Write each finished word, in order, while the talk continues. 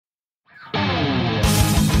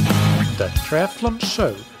the Triathlon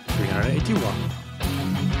Show 381.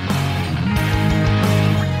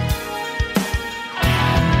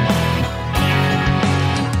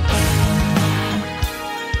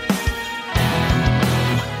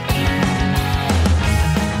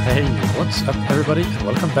 Hey, what's up everybody, and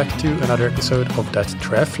welcome back to another episode of that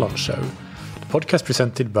Triathlon Show, the podcast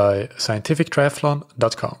presented by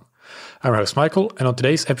scientifictriathlon.com. I'm your host Michael, and on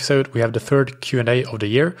today's episode we have the third Q&A of the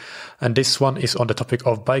year, and this one is on the topic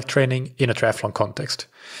of bike training in a triathlon context.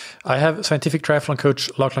 I have scientific triathlon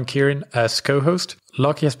coach Lachlan Kerin as co-host.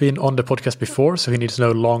 Lachie has been on the podcast before, so he needs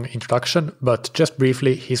no long introduction, but just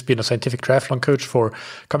briefly, he's been a scientific triathlon coach for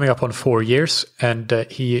coming up on 4 years, and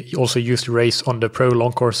he also used to race on the pro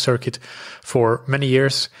long course circuit for many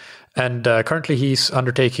years. And currently he's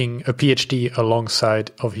undertaking a PhD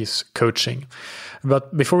alongside of his coaching.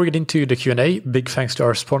 But before we get into the Q&A, big thanks to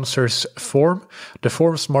our sponsors Form. The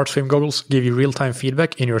Form Smart Swim Goggles give you real-time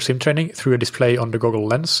feedback in your swim training through a display on the goggle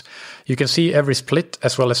lens. You can see every split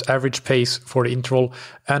as well as average pace for the interval,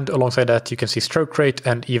 and alongside that you can see stroke rate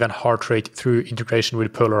and even heart rate through integration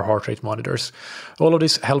with polar heart rate monitors. All of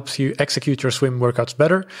this helps you execute your swim workouts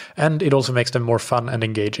better, and it also makes them more fun and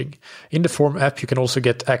engaging. In the Form app you can also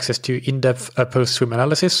get access to in-depth post-swim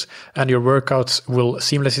analysis, and your workouts will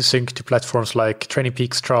seamlessly sync to platforms like Training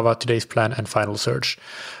Peaks, Strava, Today's Plan, and Final Surge.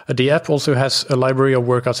 The app also has a library of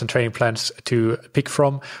workouts and training plans to pick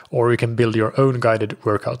from, or you can build your own guided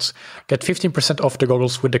workouts. Get 15% off the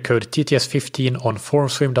goggles with the code TTS15 on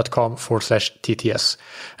formswim.com/TTS.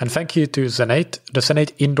 And thank you to ZEN8. The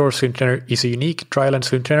ZEN8 Indoor Swim Trainer is a unique Dryland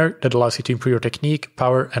Swim Trainer that allows you to improve your technique,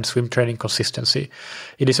 power, and swim training consistency.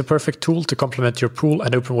 It is a perfect tool to complement your pool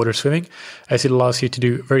and open water swimming, as it allows you to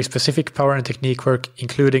do very specific power and technique work,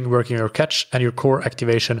 including working your catch and your core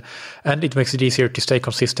activation, and it makes it easier to stay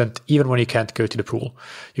consistent even when you can't go to the pool.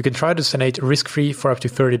 You can try the ZEN8 risk-free for up to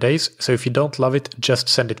 30 days, so if you don't love it, just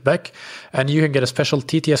send it back. And you can get a special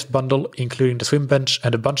TTS bundle, including the swim bench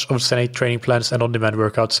and a bunch of ZEN8 training plans and on-demand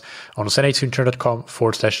workouts on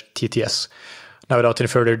zen8swimtrainer.com/TTS. Now, without any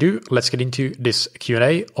further ado, let's get into this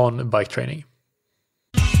Q&A on bike training.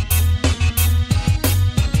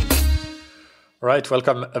 All right,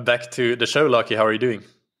 welcome back to the show, Lachie. How are you doing?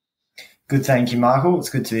 Good, thank you, Michael. It's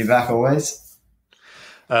good to be back always.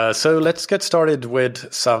 So let's get started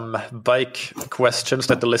with some bike questions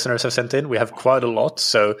that the listeners have sent in. We have quite a lot,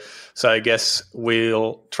 so I guess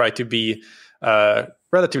we'll try to be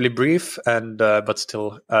relatively brief and but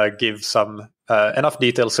still give some enough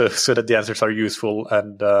detail so that the answers are useful.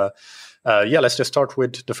 And let's just start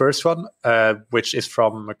with the first one, which is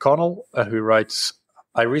from Connell, who writes,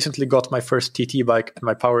 I recently got my first TT bike and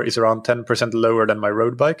my power is around 10% lower than my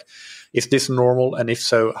road bike. Is this normal? And if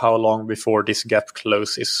so, how long before this gap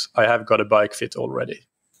closes? I have got a bike fit already.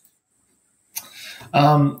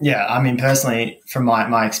 Personally, from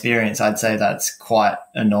my experience, I'd say that's quite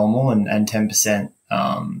a normal, and 10%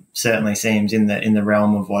 certainly seems in the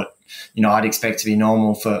realm of what, I'd expect to be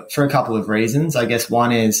normal for a couple of reasons. I guess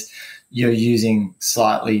one is you're using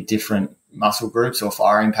slightly different muscle groups or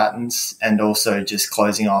firing patterns, and also just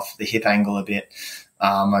closing off the hip angle a bit,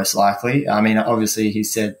 most likely. I mean, obviously he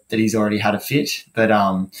said that he's already had a fit, but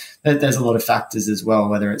there's a lot of factors as well,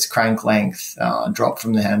 whether it's crank length, drop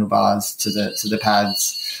from the handlebars to the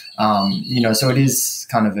pads, so it is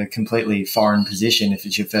kind of a completely foreign position if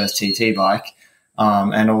it's your first TT bike.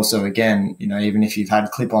 And also, again, even if you've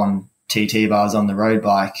had clip-on TT bars on the road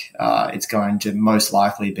bike, it's going to most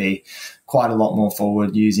likely be quite a lot more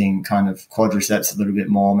forward, using kind of quadriceps a little bit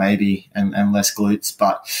more maybe, and less glutes.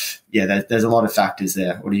 But yeah, there's a lot of factors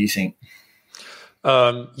there. What do you think?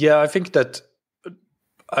 I think that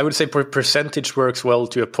I would say percentage works well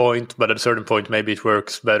to a point, but at a certain point, maybe it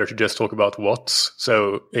works better to just talk about watts.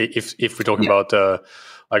 So if we talk about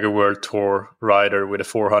like a World Tour rider with a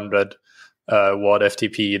 400 watt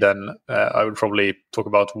FTP, then I would probably talk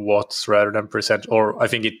about watts rather than percent. Or I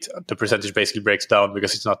think the percentage basically breaks down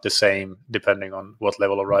because it's not the same depending on what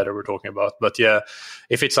level of rider we're talking about. But yeah,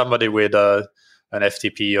 if it's somebody with an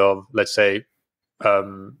FTP of, let's say,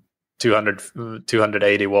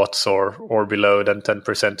 280 watts or below, then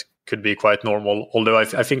 10% could be quite normal. Although I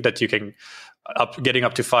think that you can getting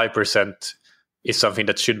up to 5% is something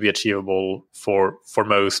that should be achievable for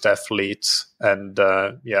most athletes. And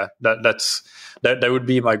that would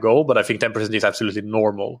be my goal, but I think 10% is absolutely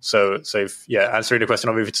normal. So if answering the question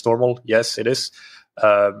of if it's normal, yes, it is.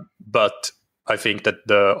 But I think that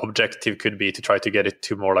the objective could be to try to get it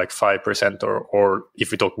to more like 5%, or if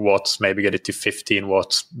we talk watts, maybe get it to 15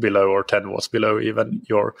 watts below or 10 watts below even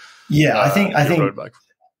your I think road bike.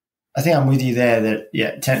 I think I'm with you there that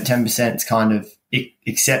 10% is kind of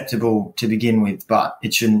acceptable to begin with, but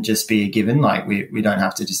it shouldn't just be a given. Like we don't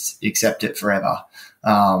have to just accept it forever.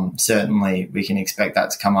 Certainly we can expect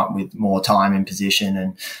that to come up with more time in position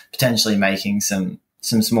and potentially making some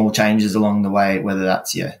small changes along the way, whether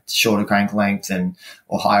that's shorter crank length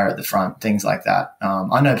or higher at the front, things like that.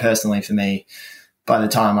 I know personally for me, by the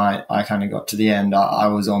time I kind of got to the end, I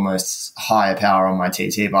was almost higher power on my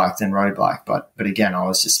TT bike than road bike. But again, I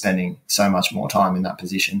was just spending so much more time in that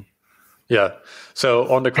position. Yeah. So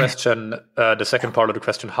on the question, the second part of the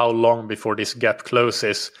question, how long before this gap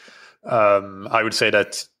closes? I would say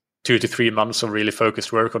that 2 to 3 months of really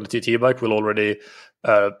focused work on the TT bike will already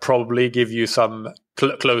probably give you some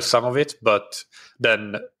close some of it, but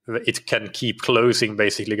then it can keep closing,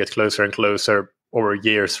 basically get closer and closer over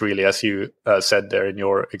years, really, as you said there in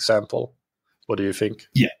your example. What do you think?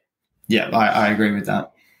 Yeah, I agree with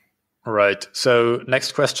that. All right. So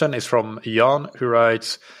next question is from Jan, who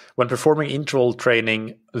writes, when performing interval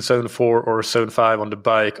training, zone 4 or zone 5 on the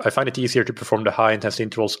bike, I find it easier to perform the high intensity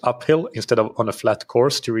intervals uphill instead of on a flat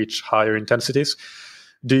course to reach higher intensities.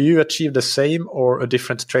 Do you achieve the same or a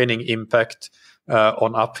different training impact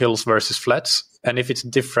on uphills versus flats? And if it's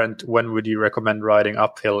different, when would you recommend riding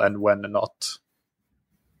uphill and when not?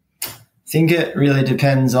 I think it really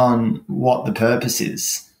depends on what the purpose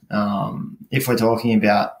is. If we're talking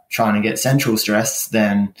about trying to get central stress,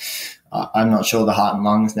 then I'm not sure the heart and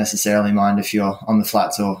lungs necessarily mind if you're on the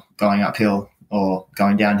flats or going uphill or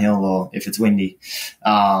going downhill or if it's windy.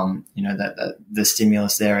 That the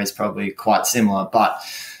stimulus there is probably quite similar. But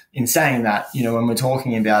in saying that, when we're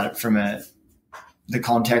talking about it from the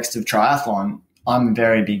context of triathlon, I'm a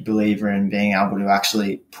very big believer in being able to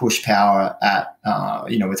actually push power at,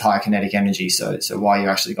 with high kinetic energy. So while you're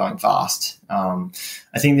actually going fast,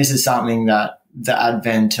 I think this is something that the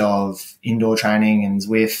advent of indoor training and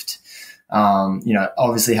Zwift,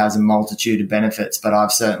 obviously has a multitude of benefits, but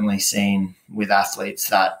I've certainly seen with athletes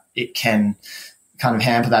that it can kind of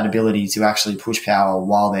hamper that ability to actually push power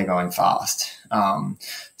while they're going fast.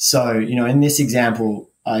 In this example,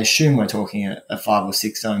 I assume we're talking a 5 or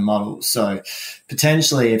 6 zone model. So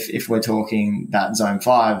potentially if we're talking that zone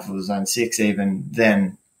 5 or zone 6 even,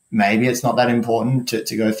 then maybe it's not that important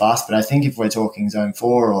to go fast. But I think if we're talking zone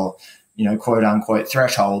 4 or, quote unquote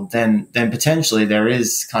threshold, then potentially there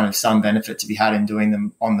is kind of some benefit to be had in doing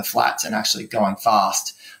them on the flats and actually going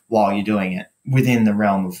fast while you're doing it within the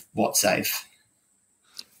realm of what's safe.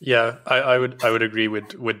 Yeah, I would agree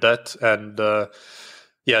with that. And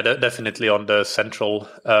definitely on the central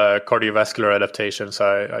cardiovascular adaptations,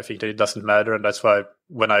 I think that it doesn't matter. And that's why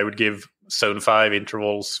when I would give zone 5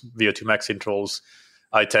 intervals, VO2 max intervals,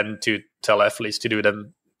 I tend to tell athletes to do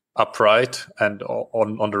them upright and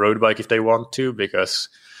on the road bike if they want to, because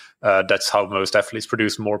that's how most athletes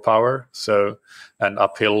produce more power. So, and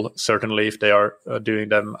uphill, certainly if they are doing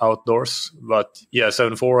them outdoors. But yeah,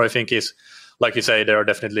 zone 4, I think is, like you say, there are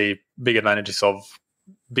definitely big advantages of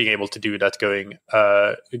being able to do that going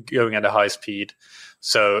at a high speed.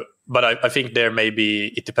 So, but I think there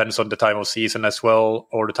it depends on the time of season as well,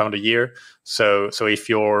 or the time of the year. So if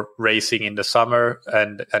you're racing in the summer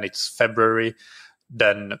and it's February,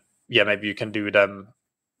 then maybe you can do them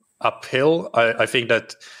uphill. I think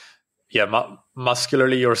that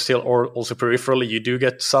muscularly or still, or also peripherally, you do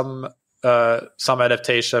get some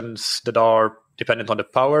adaptations that are dependent on the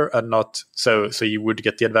power and not so you would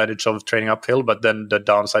get the advantage of training uphill, but then the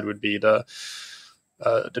downside would be the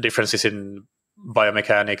differences in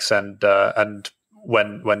biomechanics and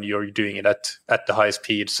when you're doing it at the high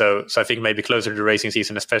speed. So I think maybe closer to the racing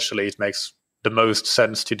season especially, it makes the most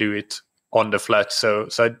sense to do it on the flat. So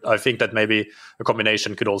I think that maybe a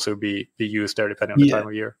combination could also be used there depending on the time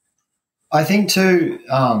of year. I think too,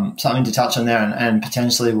 something to touch on there, and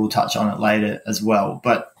potentially we'll touch on it later as well,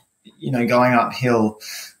 but going uphill,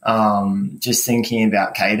 just thinking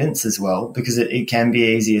about cadence as well, because it can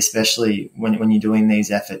be easy, especially when you're doing these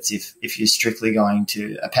efforts, if you're strictly going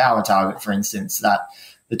to a power target, for instance, that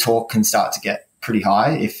the torque can start to get pretty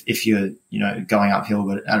high if you're, going uphill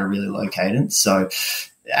but at a really low cadence. So,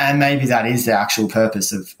 and maybe that is the actual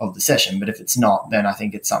purpose of the session, but if it's not, then I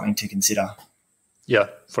think it's something to consider. Yeah,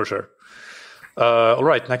 for sure. All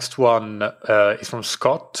right, next one is from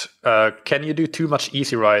Scott. Can you do too much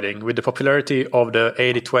easy riding? With the popularity of the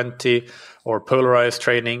 80-20 or polarized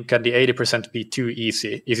training, can the 80% be too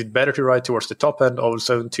easy? Is it better to ride towards the top end of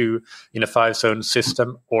zone 2 in a 5-zone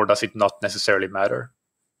system, or does it not necessarily matter?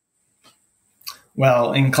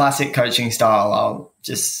 Well, in classic coaching style, I'll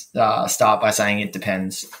just start by saying it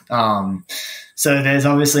depends. So there's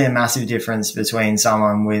obviously a massive difference between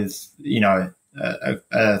someone with,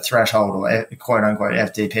 a threshold or a quote unquote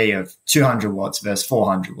FTP of 200 watts versus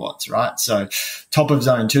 400 watts, right? So top of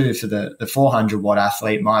zone 2 for the 400 watt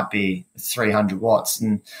athlete might be 300 watts.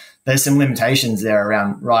 And there's some limitations there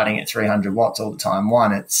around riding at 300 watts all the time.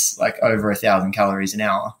 One, it's like over 1,000 calories an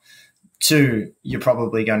hour. Two, you're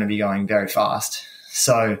probably going to be going very fast.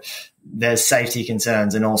 So there's safety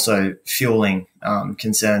concerns and also fueling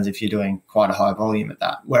concerns if you're doing quite a high volume at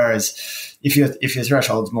that. Whereas if your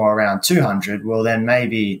threshold's more around 200, well, then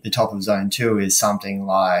maybe the top of zone 2 is something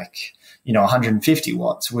like, 150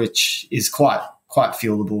 watts, which is quite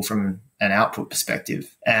fuelable from an output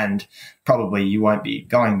perspective. And probably you won't be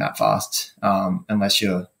going that fast unless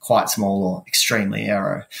you're quite small or extremely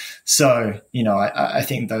aero. So, I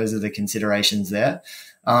think those are the considerations there.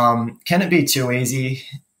 Can it be too easy?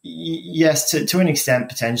 Yes, to an extent,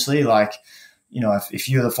 potentially. Like, if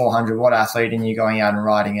you're the 400 watt athlete and you're going out and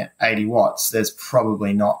riding at 80 watts, there's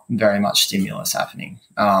probably not very much stimulus happening.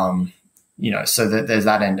 So that there's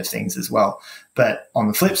that end of things as well. But on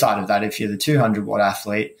the flip side of that, if you're the 200 watt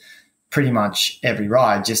athlete, pretty much every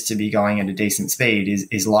ride, just to be going at a decent speed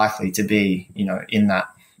is likely to be, in that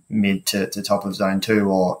mid to top of zone 2,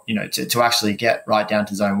 or, to actually get right down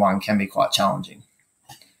to zone 1 can be quite challenging.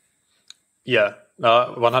 Yeah,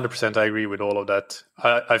 100%. I agree with all of that.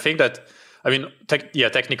 I think that,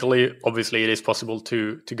 technically, obviously, it is possible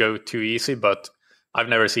to go too easy, but I've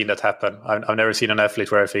never seen that happen. I've never seen an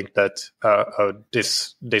athlete where I think that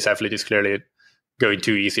this athlete is clearly going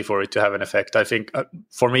too easy for it to have an effect. I think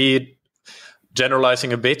for me,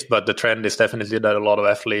 generalizing a bit, but the trend is definitely that a lot of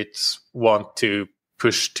athletes want to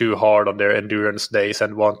push too hard on their endurance days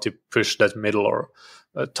and want to push that middle or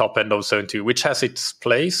top end of zone 2, which has its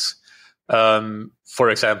place. For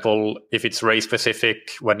example, if it's race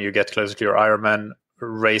specific, when you get closer to your Ironman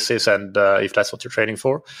races, and if that's what you're training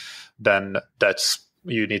for, then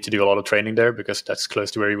you need to do a lot of training there because that's close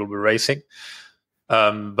to where you will be racing.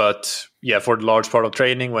 But yeah, for the large part of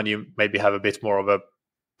training, when you maybe have a bit more of a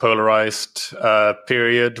polarized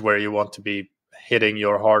period where you want to be hitting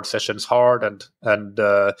your hard sessions hard and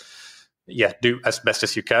do as best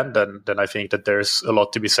as you can, then I think that there's a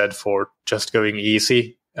lot to be said for just going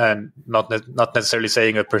easy and not necessarily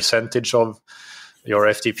saying a percentage of your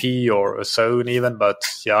FTP or a zone even, but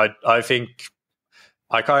yeah, I think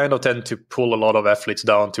I kind of tend to pull a lot of athletes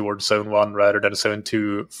down towards zone 1 rather than zone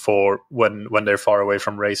 2 for when they're far away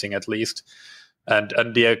from racing, at least. And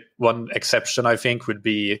the one exception, I think, would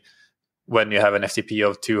be when you have an FTP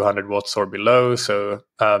of 200 watts or below. So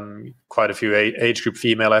quite a few age group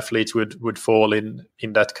female athletes would fall in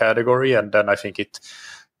that category. And then I think it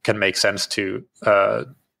can make sense to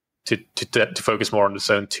focus more on the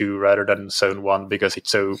zone 2 rather than zone 1, because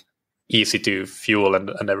it's so easy to fuel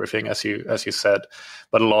and everything, as you said.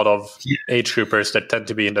 But a lot of age groupers that tend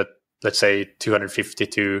to be in that, let's say, 250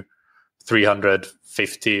 to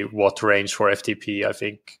 350 watt range for FTP, I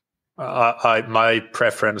think my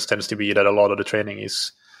preference tends to be that a lot of the training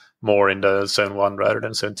is more in the zone 1 rather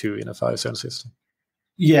than zone 2 in a 5-zone system.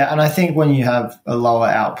 Yeah, and I think when you have a lower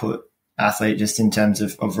output athlete, just in terms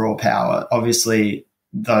of raw power, obviously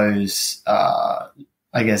those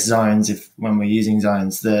zones, when we're using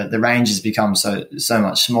zones, the range has become so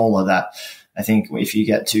much smaller that I think if you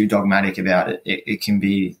get too dogmatic about it, it can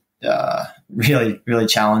be really, really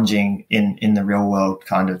challenging in the real world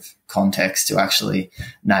kind of context to actually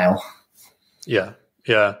nail. Yeah.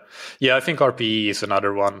 I think RPE is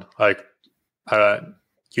another one, like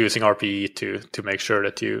using RPE to make sure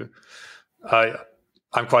that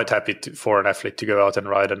I'm quite happy for an athlete to go out and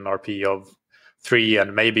ride an RPE of 3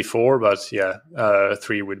 and maybe 4, but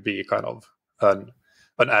 3 would be kind of an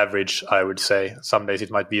average, I would say. Some days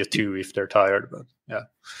it might be a 2 if they're tired, but yeah.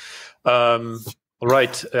 All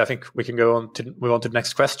right, I think we can move on to the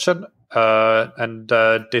next question.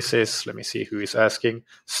 This is, let me see who is asking.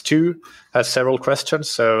 Stu has several questions,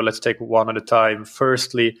 so let's take one at a time.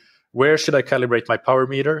 Firstly, where should I calibrate my power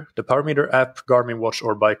meter? The power meter app, Garmin watch,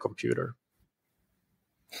 or bike computer?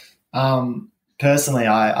 Personally,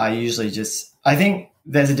 I usually I think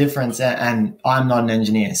there's a difference, and I'm not an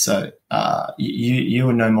engineer, so you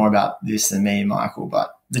would know more about this than me, Michael,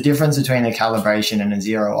 but the difference between a calibration and a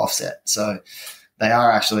zero offset. So they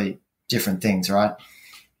are actually different things, right?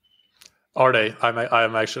 Are they?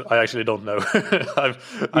 I actually don't know.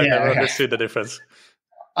 I've never understood the difference.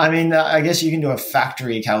 I mean, I guess you can do a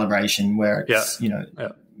factory calibration where it's,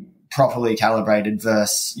 properly calibrated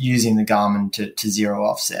versus using the Garmin to zero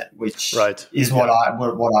offset, which is what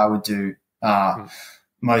I would do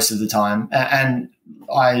most of the time. And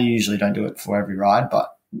I usually don't do it for every ride,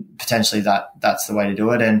 but potentially that's the way to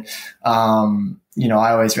do it. And,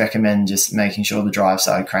 I always recommend just making sure the drive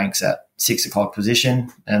side cranks at 6 o'clock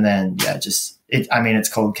position, and then it's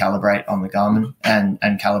called calibrate on the Garmin and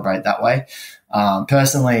calibrate that way.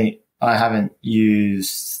 Personally, I haven't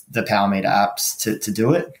used the power meter apps to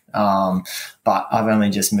do it, but I've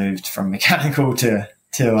only just moved from mechanical to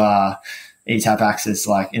ETAP Access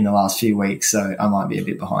like in the last few weeks, so I might be a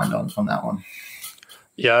bit behind on that one.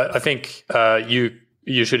 Yeah, I think you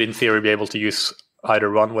should in theory be able to use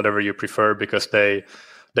either one, whatever you prefer, because they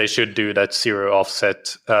should do that zero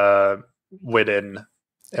offset within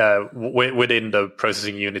the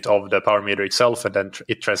processing unit of the power meter itself, and then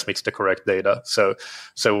it transmits the correct data. So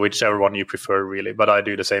whichever one you prefer, really. But I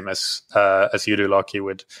do the same as you do, Lucky,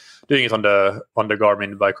 with doing it on the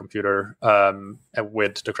Garmin by computer and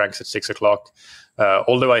with the cranks at 6 o'clock.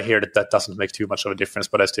 Although I hear that doesn't make too much of a difference,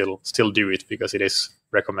 but I still do it because it is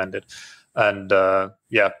recommended. And I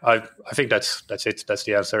think that's it. That's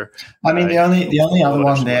the answer. I mean, the only other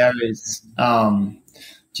one there is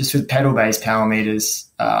just with pedal-based power meters.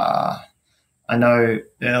 I know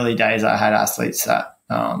early days I had athletes that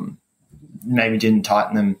maybe didn't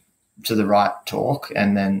tighten them to the right torque,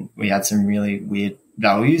 and then we had some really weird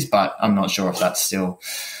values, but I'm not sure if that's still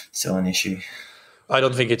an issue. I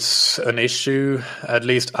don't think it's an issue. At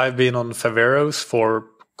least I've been on Faveros for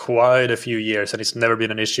quite a few years, and it's never been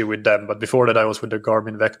an issue with them. But before that, I was with the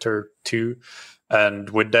Garmin Vector 2, and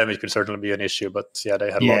with them, it could certainly be an issue. But yeah, they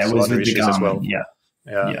had lots of other issues as well. Yeah.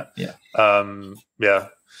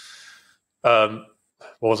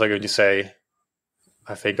 What was I going to say?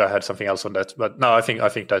 I think I had something else on that, but no, I think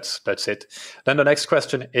that's it. Then the next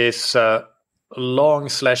question is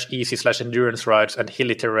long/easy/endurance rides and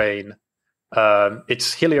hilly terrain.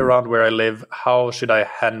 It's hilly around where I live. How should I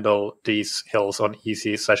handle these hills on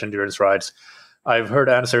easy/endurance rides? I've heard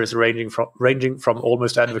answers ranging from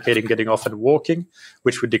almost advocating getting off and walking,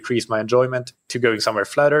 which would decrease my enjoyment, to going somewhere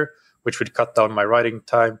flatter, which would cut down my riding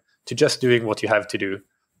time, to just doing what you have to do.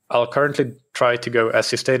 I'll currently try to go as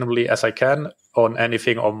sustainably as I can on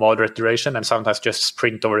anything of moderate duration, and sometimes just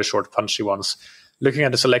sprint over the short punchy ones. Looking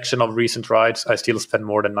at the selection of recent rides, I still spend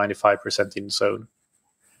more than 95% in zone.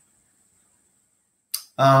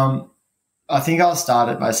 I think I'll start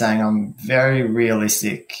it by saying I'm very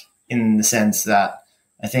realistic in the sense that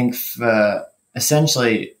I think for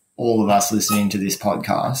essentially all of us listening to this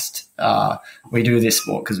podcast, we do this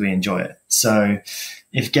sport because we enjoy it. So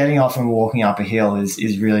if getting off and walking up a hill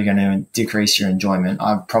is really going to decrease your enjoyment,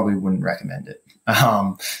 I probably wouldn't recommend it.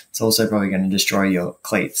 It's also probably going to destroy your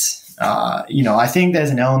cleats. I think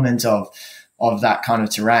there's an element of that kind of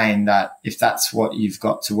terrain that if that's what you've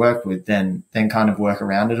got to work with, then kind of work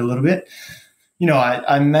around it a little bit.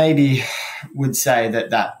 I maybe would say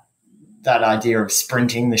that idea of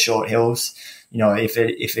sprinting the short hills, if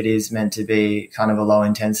it is meant to be kind of a low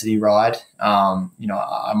intensity ride,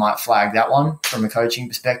 I might flag that one from a coaching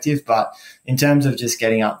perspective. But in terms of just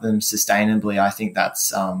getting up them sustainably, I think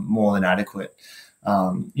that's more than adequate.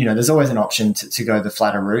 There's always an option to go the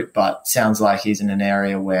flatter route, but sounds like he's in an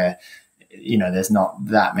area where, there's not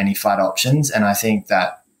that many flat options. And I think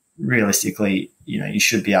that realistically, you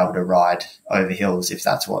should be able to ride over hills if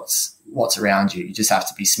that's what's around you. You just have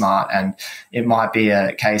to be smart. And it might be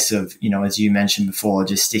a case of, as you mentioned before,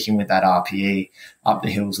 just sticking with that RPE up the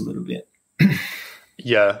hills a little bit.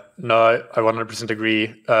 Yeah, no, I 100%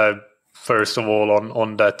 agree. First of all,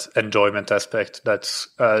 on that enjoyment aspect, that's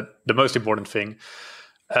the most important thing.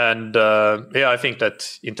 And I think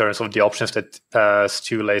that in terms of the options that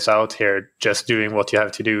Stu lays out here, just doing what you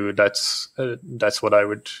have to do, that's what I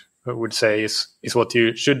would say is what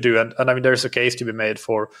you should do. And I mean, there's a case to be made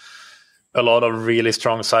for a lot of really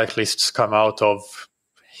strong cyclists come out of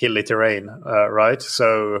hilly terrain, right?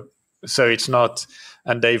 So it's not,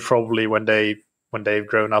 and they've probably when they've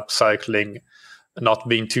grown up cycling, not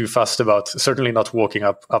being too fussed about, certainly not walking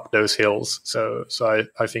up those hills. So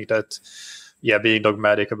I think that, being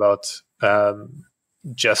dogmatic about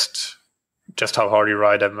just how hard you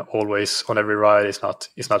ride them always on every ride is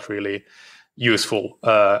not really useful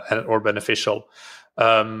or beneficial.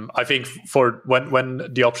 I think for when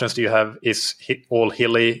the options that you have is all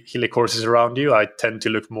hilly courses around you, I tend to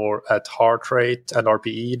look more at heart rate and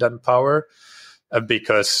RPE than power,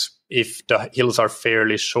 because if the hills are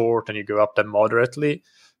fairly short and you go up them moderately,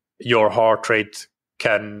 your heart rate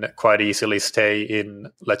can quite easily stay in,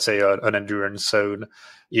 let's say, an endurance zone,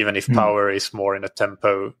 even if power is more in a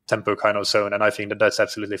tempo kind of zone. And I think that that's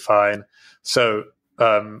absolutely fine. So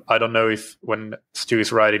I don't know if when Stu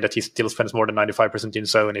is riding that he still spends more than 95% in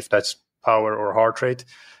zone, if that's power or heart rate.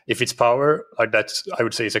 If it's power, that's, I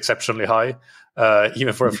would say, is exceptionally high,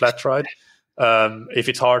 even for a flat ride. If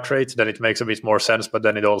it's heart rate, then it makes a bit more sense, but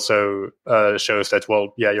then it also shows that,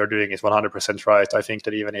 you're doing it 100% right. I think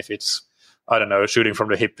that even if it's I don't know, shooting from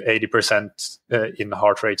the hip 80% in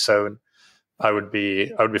heart rate zone, I would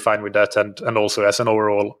be fine with that. And also as an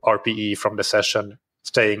overall RPE from the session,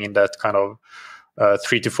 staying in that kind of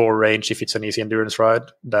 3 to 4 range if it's an easy endurance ride,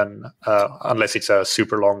 then unless it's a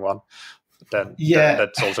super long one, then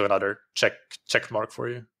that's also another check mark for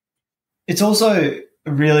you. It's also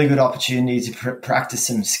a really good opportunity to practice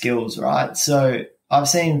some skills, right? So I've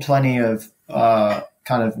seen plenty of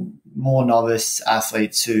kind of more novice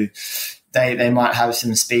athletes who they might have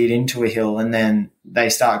some speed into a hill and then they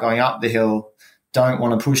start going up the hill, don't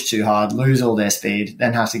want to push too hard, lose all their speed,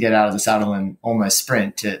 then have to get out of the saddle and almost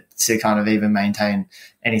sprint to kind of even maintain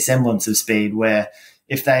any semblance of speed, where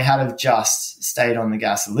if they had have just stayed on the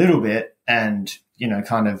gas a little bit and, you know,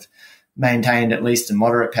 kind of maintained at least a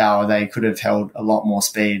moderate power, they could have held a lot more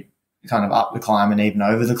speed kind of up the climb and even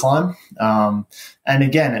over the climb. And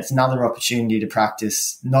again, it's another opportunity to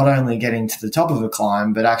practice not only getting to the top of a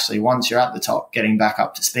climb, but actually once you're at the top, getting back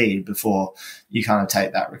up to speed before you kind of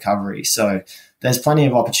take that recovery. So there's plenty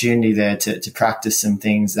of opportunity there to practice some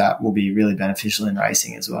things that will be really beneficial in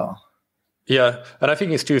racing as well. Yeah, and I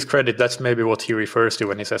think it's to his credit, that's maybe what he refers to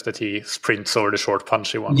when he says that he sprints over the short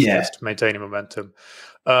punchy ones, just maintaining momentum.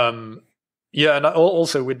 And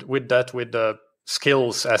also with the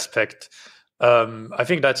skills aspect, I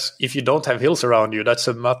think that's, if you don't have hills around you, that's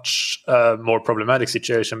a much more problematic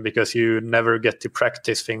situation, because you never get to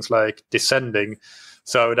practice things like descending.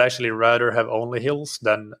 So I would actually rather have only hills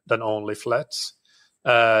than only flats.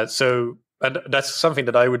 And that's something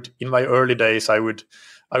that I would, in my early days, I would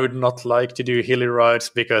not like to do hilly rides,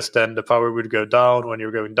 because then the power would go down when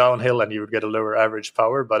you're going downhill and you would get a lower average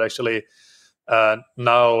power. But actually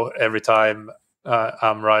now every time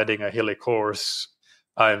I'm riding a hilly course,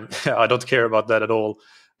 I don't care about that at all.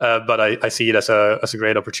 But I see it as a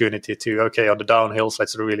great opportunity to, okay, on the downhills,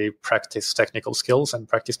 let's really practice technical skills and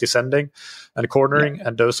practice descending and cornering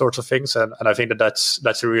and those sorts of things. And I think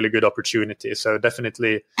that's a really good opportunity. So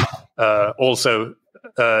definitely also,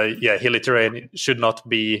 hilly terrain should not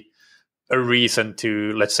be a reason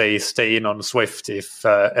to, let's say, stay in on Zwift if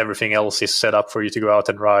everything else is set up for you to go out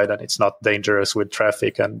and ride and it's not dangerous with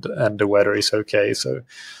traffic and the weather is okay. So,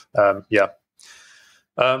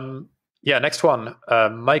 next one.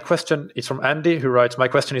 My question is from Andy, who writes, my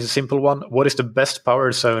question is a simple one. What is the best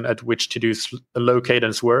power zone at which to do low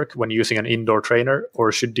cadence work when using an indoor trainer,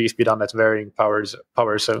 or should these be done at varying power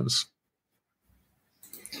zones?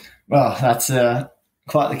 Well, that's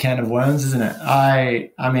quite the can of worms, isn't it? I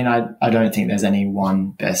mean, I don't think there's any one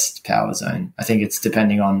best power zone. I think it's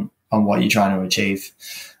depending on what you're trying to achieve.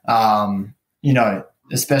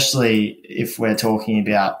 Especially if we're talking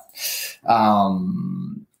about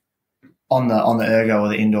on the ergo or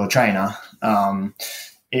the indoor trainer,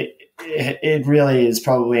 it really is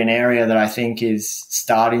probably an area that I think is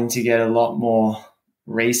starting to get a lot more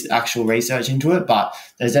actual research into it, but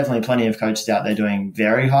there's definitely plenty of coaches out there doing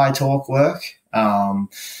very high torque work.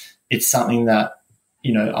 It's something that,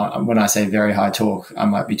 when I say very high torque, I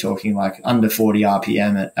might be talking like under 40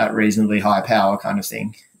 RPM at reasonably high power kind of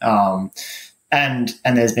thing. And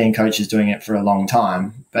there's been coaches doing it for a long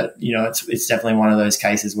time, but it's definitely one of those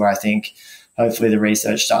cases where I think hopefully the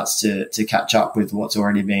research starts to catch up with what's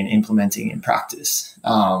already been implementing in practice.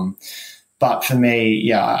 But for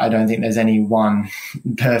me, I don't think there's any one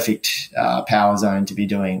perfect power zone to be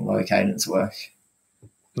doing low cadence work.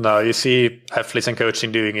 No, you see athletes and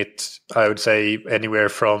coaching doing it, I would say, anywhere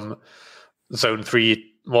from zone 3.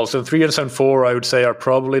 Well, zone 3 and zone 4, I would say, are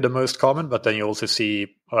probably the most common, but then you also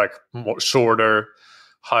see like more shorter,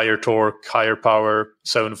 higher torque, higher power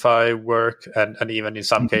zone 5 work, and even in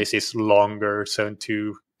some cases longer zone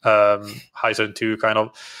 2, high zone 2 kind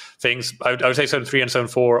of things. I would say zone 3 and zone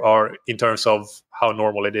 4 are, in terms of how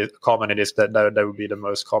common it is, that would be the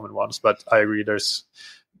most common ones. But I agree,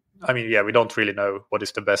 we don't really know what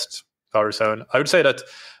is the best power zone. I would say that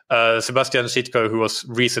Sebastian Sitko, who was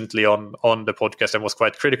recently on the podcast and was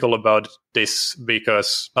quite critical about this,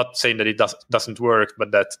 because not saying that it doesn't work,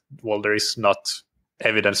 but that, there is not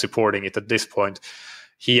evidence supporting it at this point.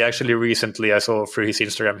 He actually recently, I saw through his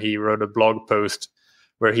Instagram, he wrote a blog post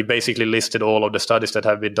where he basically listed all of the studies that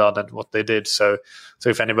have been done and what they did. So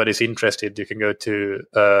if anybody's interested, you can go to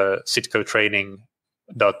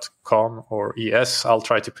sitcotraining.com or ES. I'll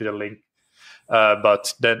try to put a link.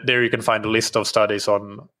 But there you can find a list of studies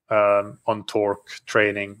on torque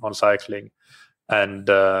training, on cycling, and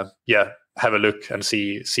have a look and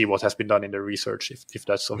see what has been done in the research if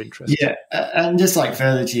that's of interest. Yeah, and just like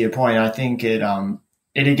further to your point, I think it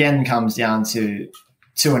again comes down to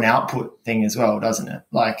an output thing as well, doesn't it?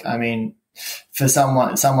 Like, I mean, for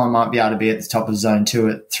someone might be able to be at the top of zone 2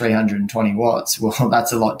 at 320 watts. Well,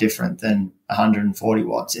 that's a lot different than 140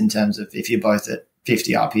 watts in terms of if you're both at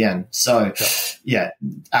 50 RPM. So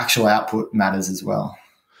actual output matters as well.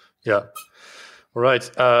 Yeah. All right.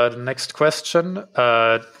 The next question,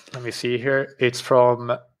 let me see here. It's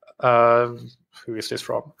from, who is this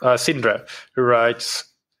from? Sindre, who writes,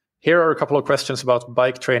 here are a couple of questions about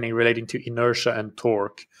bike training relating to inertia and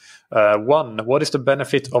torque. One, what is the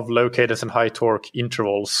benefit of low cadence and high torque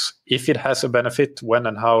intervals? If it has a benefit, when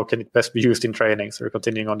and how can it best be used in training? So we're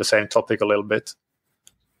continuing on the same topic a little bit.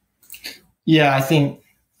 Yeah, I think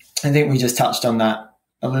we just touched on that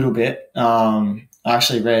a little bit. I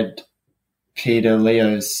actually read Peter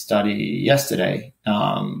Leo's study yesterday,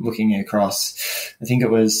 looking across, I think it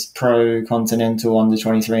was pro continental under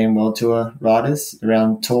 23 and world tour riders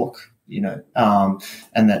around torque,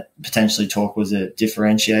 and that potentially torque was a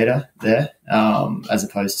differentiator there, as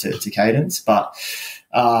opposed to cadence. But,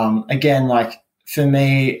 again, like for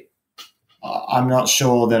me, I'm not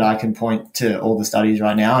sure that I can point to all the studies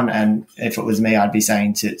right now. And if it was me, I'd be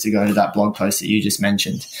saying to go to that blog post that you just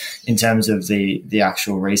mentioned in terms of the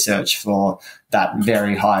actual research for that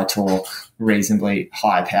very high torque, reasonably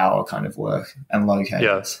high power kind of work and low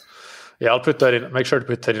cadence. Yeah, I'll put that in. Make sure to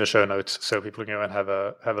put that in the show notes so people can go and have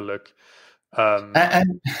a look.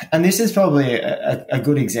 And this is probably a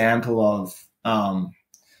good example of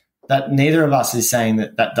that neither of us is saying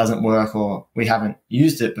that doesn't work or we haven't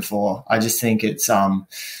used it before. I just think it's an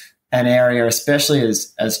area, especially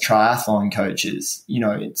as triathlon coaches,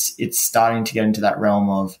 it's starting to get into that realm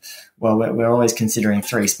of, well, we're always considering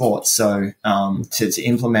 3 sports. So to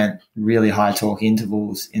implement really high torque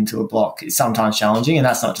intervals into a block is sometimes challenging. And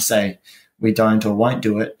that's not to say we don't or won't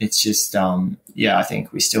do it. It's just, I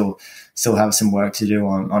think we still have some work to do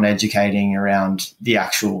on educating around the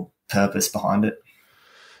actual purpose behind it.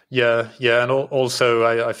 Yeah, and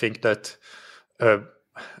also I think that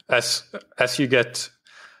as you get,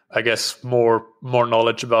 I guess, more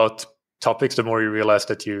knowledge about topics, the more you realize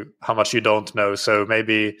how much you don't know. So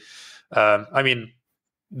maybe,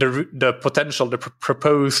 the potential, the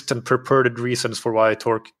proposed and purported reasons for why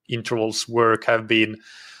torque intervals work have been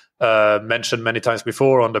mentioned many times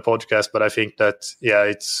before on the podcast. But I think that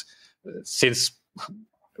it's since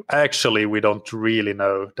actually we don't really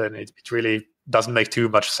know, then it really doesn't make too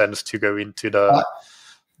much sense to go into the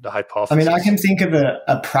hypothesis. I can think of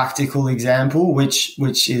a practical example, which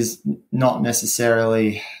is not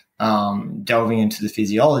necessarily delving into the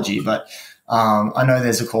physiology, but I know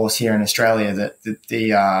there's a course here in Australia that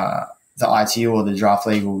the ITU or the Draft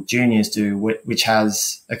Legal Juniors do, which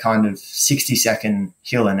has a kind of 60-second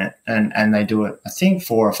hill in it, and they do it, I think,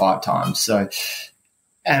 4 or 5 times. So,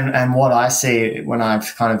 and what I see when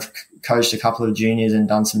I've kind of coached a couple of juniors and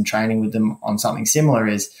done some training with them on something similar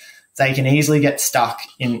is they can easily get stuck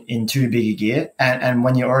in too big a gear. And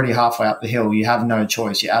when you're already halfway up the hill, you have no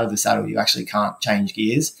choice. You're out of the saddle. You actually can't change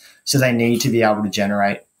gears. So they need to be able to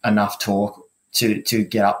generate enough torque to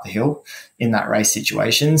get up the hill in that race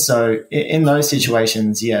situation. So in those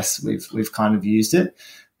situations, yes, we've kind of used it.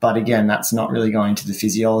 But again, that's not really going to the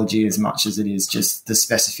physiology as much as it is just the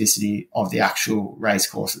specificity of the actual race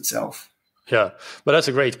course itself. Yeah, but that's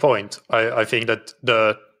a great point. I think that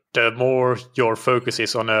the more your focus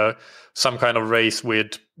is on some kind of race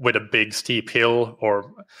with a big steep hill,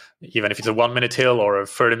 or even if it's a 1-minute hill or a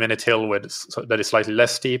 30-minute hill that is slightly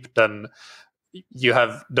less steep, then you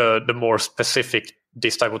have the more specific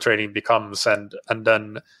this type of training becomes, and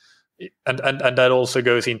that also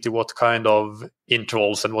goes into what kind of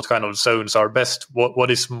intervals and what kind of zones are best.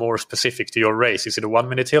 What is more specific to your race? Is it a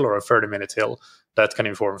 1-minute hill or a 30-minute hill? That can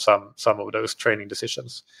inform some of those training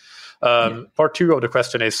decisions. Part 2 of the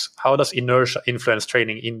question is, how does inertia influence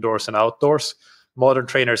training indoors and outdoors? Modern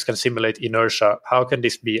trainers can simulate inertia. How can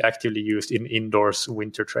this be actively used in indoors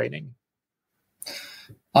winter training?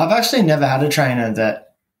 I've actually never had a trainer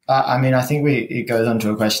that, I think it goes on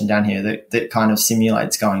to a question down here that kind of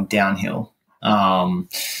simulates going downhill.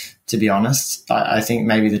 To be honest, I think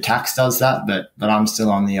maybe the Tax does that, but I'm still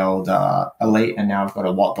on the old Elite, and now I've got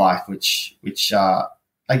a Watt bike, which I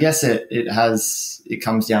guess it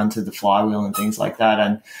comes down to the flywheel and things like that.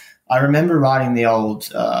 And I remember riding the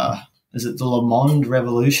old, is it the Le Monde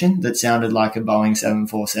Revolution that sounded like a Boeing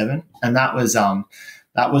 747, and that was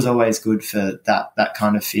always good for that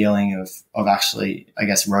kind of feeling of actually, I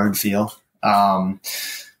guess, road feel. How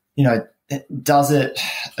can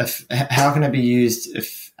it be used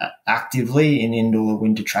actively in indoor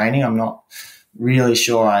winter training? I'm not really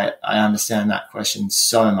sure I understand that question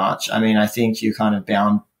so much. I think you're kind of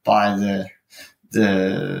bound by the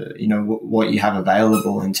what you have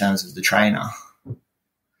available in terms of the trainer.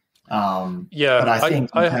 But I think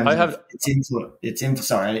in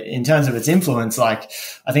terms of its influence, like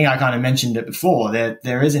I think I kind of mentioned it before,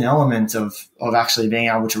 there is an element of actually being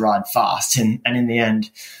able to ride fast, and in the end,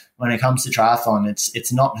 when it comes to triathlon,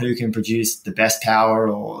 it's not who can produce the best power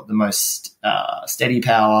or the most steady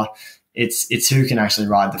power. It's who can actually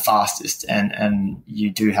ride the fastest, and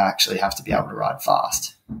you do actually have to be able to ride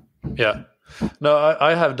fast. Yeah. No,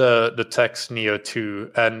 I have the Tex Neo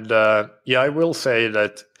 2, and I will say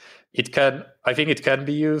that I think it can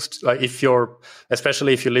be used, like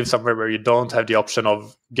especially if you live somewhere where you don't have the option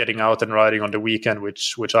of getting out and riding on the weekend,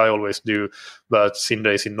 which I always do. But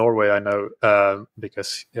Sindre is in Norway, I know,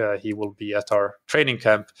 because he will be at our training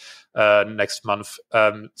camp next month.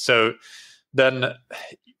 So then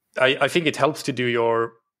I think it helps to do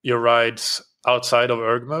your rides outside of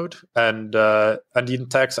erg mode, and in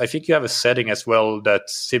Tex, I think you have a setting as well that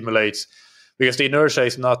simulates, because the inertia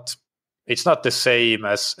is not. It's not the same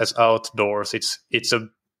as outdoors. It's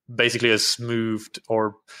basically a smoothed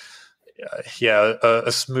a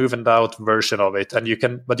smoothened out version of it, and you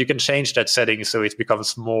can change that setting so it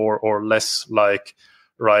becomes more or less like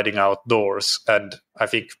riding outdoors. And I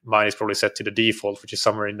think mine is probably set to the default, which is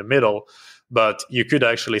somewhere in the middle. But you could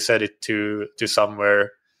actually set it to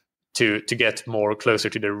somewhere to get more closer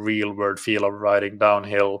to the real world feel of riding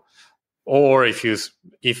downhill. Or if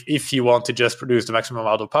you want to just produce the maximum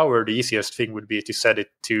amount of power, the easiest thing would be to set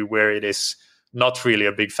it to where it is not really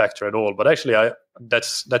a big factor at all. But actually,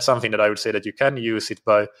 that's something that I would say that you can use it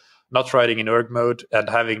by not riding in erg mode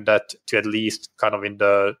and having that to at least kind of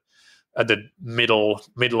at the middle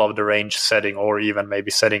of the range setting, or even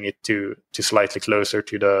maybe setting it to slightly closer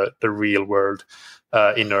to the real world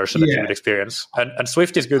inertia that you would experience. And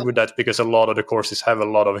Swift is good with that because a lot of the courses have a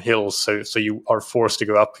lot of hills, so you are forced to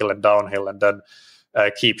go uphill and downhill, and then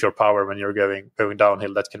keep your power when you're going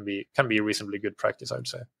downhill. That can be reasonably good practice, I would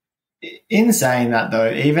say. In saying that, though,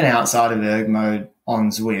 even outside of erg mode on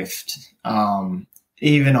Zwift,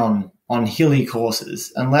 even on hilly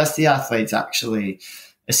courses, unless the athlete's actually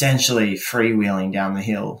essentially freewheeling down the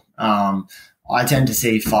hill, I tend to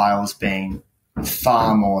see files being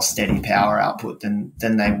far more steady power output than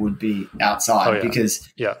they would be outside, because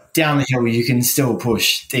down the hill you can still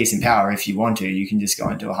push decent power if you want to. You can just go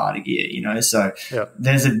into a harder gear, so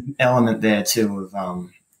there's an element there too of how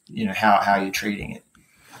you're treating it.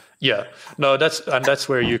 Yeah, no, that's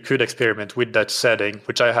where you could experiment with that setting,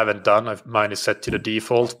 which I haven't done. Mine is set to the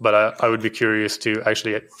default, but I would be curious to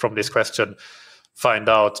actually, from this question, find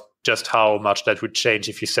out just how much that would change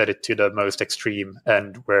if you set it to the most extreme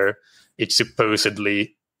end, where it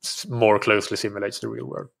supposedly more closely simulates the real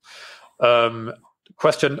world.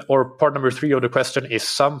 Question, or part number 3 of the question, is: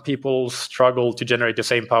 some people struggle to generate the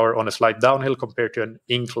same power on a slight downhill compared to an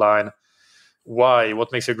incline. Why?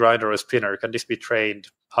 What makes a grinder or a spinner? Can this be trained?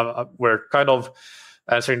 We're kind of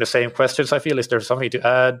answering the same questions, I feel. Is there something to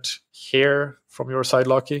add here from your side,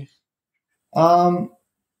 Lachie?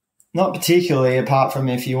 Not particularly, apart from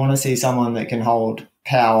if you want to see someone that can hold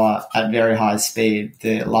power at very high speed,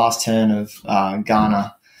 the last turn of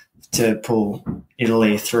Ghana to pull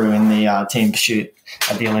Italy through in the team pursuit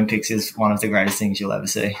at the Olympics is one of the greatest things you'll ever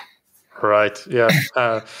see. Right, yeah.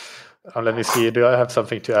 Let me see. Do I have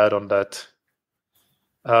something to add on that?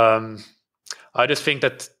 I just think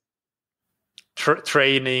that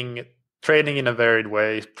training in a varied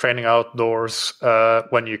way, training outdoors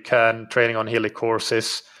when you can, training on hilly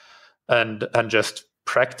courses, and just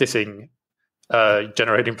practicing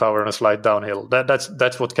generating power on a slight downhill.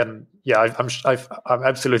 That's what can. Yeah, I'm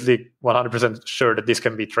absolutely 100% sure that this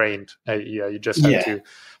can be trained. You just have to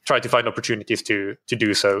try to find opportunities to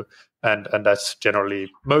do so, and that's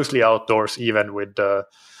generally mostly outdoors, even with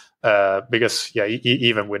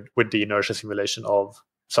even with the inertia simulation of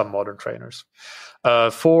some modern trainers.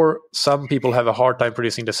 For some people have a hard time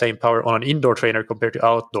producing the same power on an indoor trainer compared to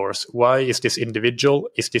outdoors. Why is this individual?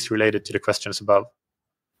 Is this related to the questions above?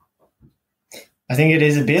 I think it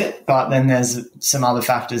is a bit, but then there's some other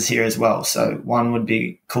factors here as well. So one would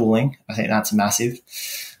be cooling. I think that's massive.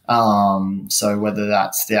 So whether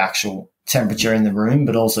that's the actual temperature in the room,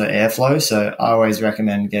 but also airflow. So I always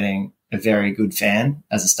recommend getting a very good fan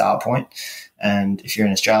as a start point. And if you're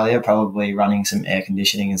in Australia, probably running some air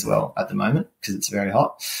conditioning as well at the moment because it's very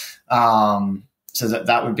hot. So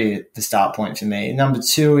that would be the start point for me. Number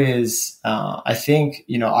 2 is I think,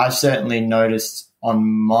 I've certainly noticed on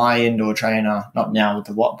my indoor trainer, not now with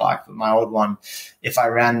the Watt bike, but my old one, if I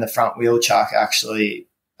ran the front wheel chuck, actually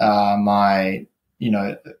my,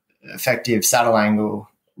 effective saddle angle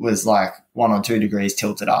was like 1 or 2 degrees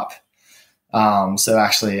tilted up. So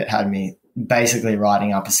actually it had me basically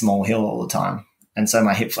riding up a small hill all the time. And so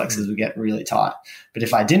my hip flexors would get really tight. But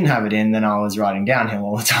if I didn't have it in, then I was riding downhill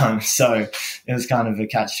all the time. So it was kind of a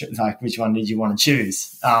catch, like which one did you want to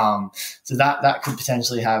choose? So that could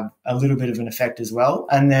potentially have a little bit of an effect as well.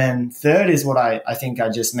 And then third is what I think I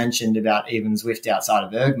just mentioned about even Zwift outside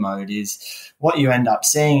of erg mode, is what you end up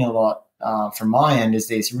seeing a lot from my end is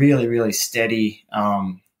these really, really steady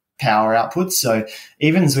power outputs. So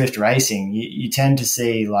even Zwift racing, you tend to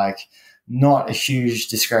see like not a huge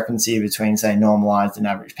discrepancy between, say, normalized and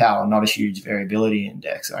average power, not a huge variability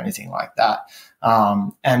index or anything like that.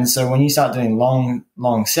 And so when you start doing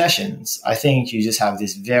long sessions, I think you just have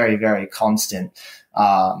this very, very constant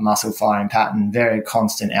muscle firing pattern, very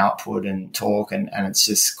constant output and torque, and it's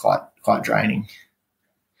just quite draining.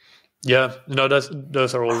 Yeah, no,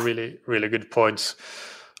 those are all really, really good points.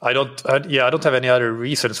 I don't have any other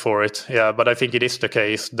reasons for it. Yeah, but I think it is the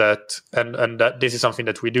case that, and that this is something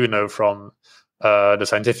that we do know from the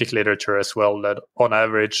scientific literature as well, that on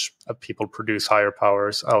average people produce higher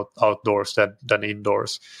powers outdoors than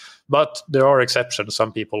indoors. But there are exceptions.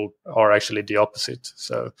 Some people are actually the opposite.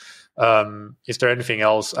 So, is there anything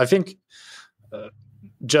else? I think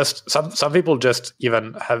just some people just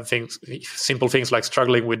even have simple things like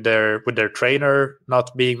struggling with their trainer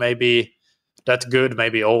not being maybe that good,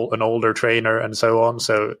 maybe an older trainer and so on.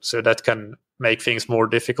 So that can make things more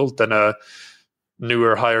difficult than a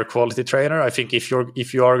newer, higher quality trainer. I think if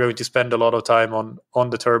you are going to spend a lot of time on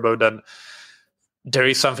the turbo, then there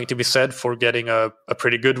is something to be said for getting a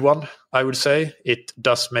pretty good one. I would say it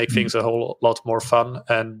does make things a whole lot more fun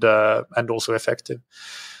and also effective.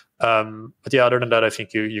 But yeah, other than that, I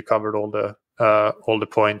think you covered all the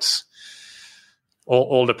points,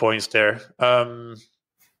 all the points there.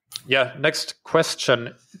 Yeah, next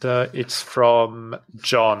question. It's from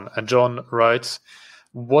John, and John writes,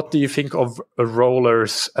 what do you think of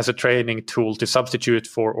rollers as a training tool to substitute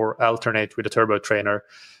for or alternate with a turbo trainer?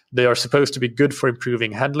 They are supposed to be good for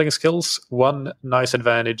improving handling skills. One nice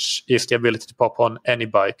advantage is the ability to pop on any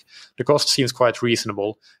bike. The cost seems quite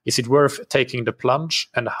reasonable. Is it worth taking the plunge,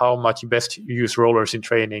 and how much best use rollers in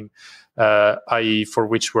training, i.e. for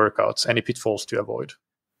which workouts? Any pitfalls to avoid?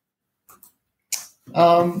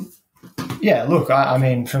 Yeah, look, I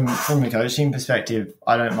mean, from a coaching perspective,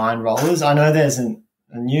 I don't mind rollers. I know there's a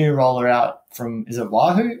new roller out from, is it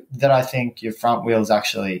Wahoo, that I think your front wheel's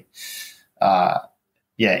actually,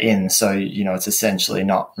 in. So, it's essentially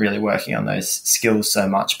not really working on those skills so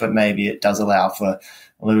much, but maybe it does allow for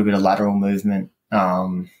a little bit of lateral movement.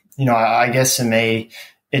 I guess for me,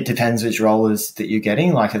 it depends which rollers that you're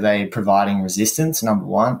getting. Like, are they providing resistance, number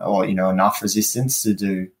one, or, enough resistance to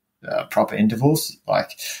do proper intervals?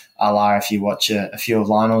 Like, if you watch a few of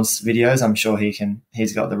Lionel's videos, I'm sure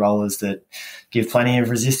he's got the rollers that give plenty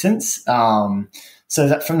of resistance. So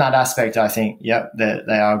that from that aspect, I think, yep,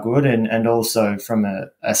 they are good. And also from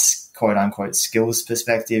a quote unquote skills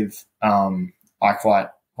perspective, I quite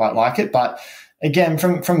like it. But again,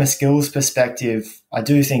 from a skills perspective, I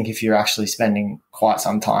do think if you're actually spending quite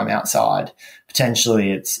some time outside,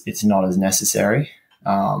 potentially it's not as necessary.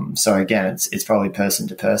 So again, it's probably person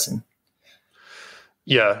to person.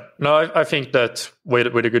 Yeah, no, I think that with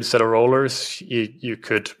a good set of rollers, you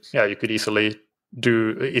could easily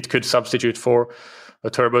do it. Could substitute for a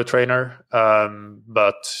turbo trainer,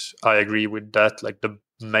 but I agree with that. Like the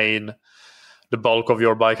bulk of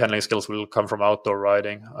your bike handling skills will come from outdoor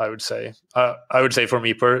riding. I would say for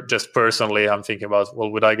me, just personally, I'm thinking about,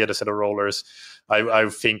 well, would I get a set of rollers? I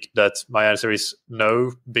think that my answer is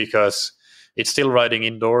no, because it's still riding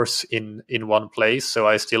indoors in one place. So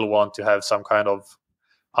I still want to have some kind of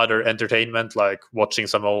other entertainment, like watching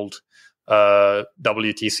some old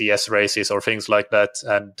WTCS races or things like that.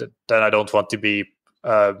 And then I don't want to be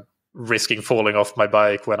risking falling off my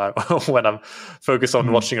bike when I'm focused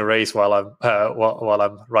on watching a race while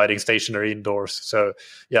I'm riding stationary indoors. So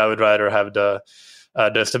yeah, I would rather have the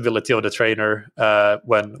stability of the trainer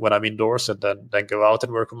when I'm indoors, and then go out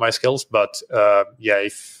and work on my skills. But I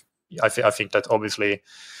think that obviously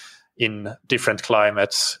in different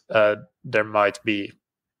climates there might be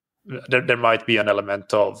an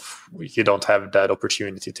element of you don't have that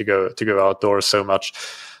opportunity to go outdoors so much.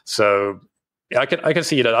 So yeah, I can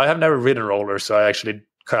see that. I have never ridden rollers, so I actually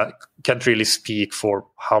can't really speak for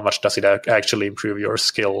how much does it actually improve your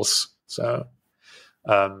skills. So,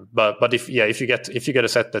 but if you get a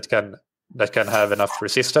set that can have enough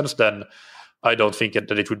resistance, then I don't think that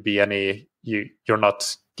it would be any. You're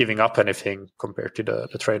not giving up anything compared to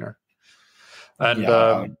the trainer. And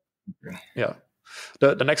yeah.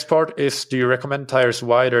 The next part is, do you recommend tires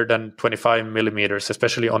wider than 25 millimeters,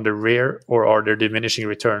 especially on the rear, or are there diminishing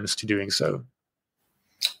returns to doing so?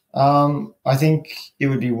 I think it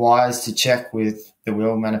would be wise to check with the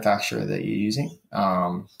wheel manufacturer that you're using.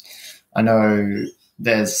 I know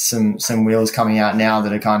there's some wheels coming out now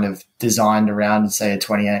that are kind of designed around, say, a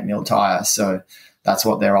 28 mil tire. So that's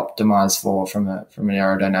what they're optimized for from an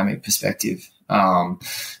aerodynamic perspective.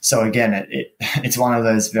 So again, it's one of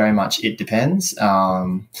those very much it depends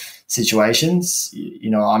situations.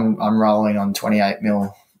 I'm rolling on 28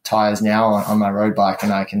 mil tires now on my road bike,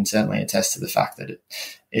 and I can certainly attest to the fact that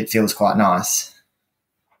it feels quite nice.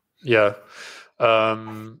 Yeah.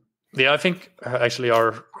 I think actually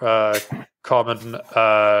our common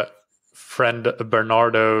friend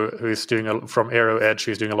Bernardo, who is doing from Aero Edge,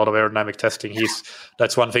 who's doing a lot of aerodynamic testing.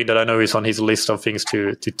 That's one thing that I know is on his list of things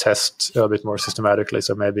to test a bit more systematically.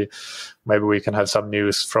 So maybe we can have some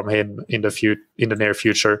news from him in the near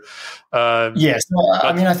future. Yes,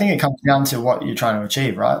 I think it comes down to what you're trying to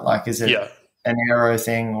achieve, right? Like, is it an aero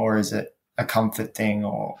thing, or is it a comfort thing,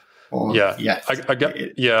 or I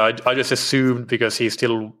just assumed because he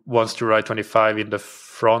still wants to ride 25 in the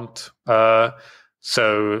front,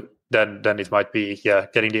 so then it might be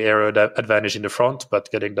getting the aero advantage in the front, but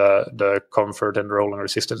getting the comfort and rolling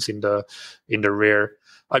resistance in the rear.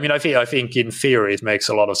 I mean, I think in theory it makes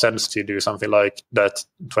a lot of sense to do something like that,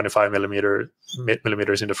 25 millimeters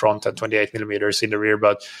in the front and 28 millimeters in the rear.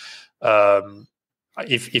 But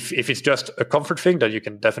if it's just a comfort thing, then you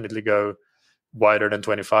can definitely go wider than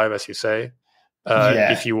 25, as you say.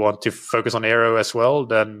 If you want to focus on aero as well,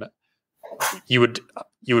 then you would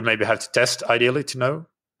maybe have to test ideally to know.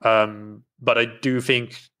 But I do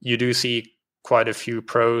think you do see quite a few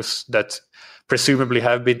pros that presumably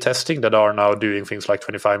have been testing that are now doing things like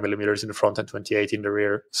 25 millimeters in the front and 28 in the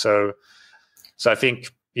rear. So I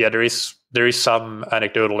think there is some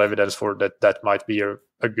anecdotal evidence for that might be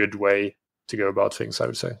a good way to go about things, I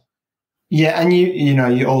would say. Yeah, and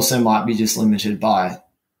you also might be just limited by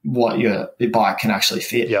what your bike can actually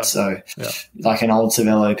fit. Yeah. So like an old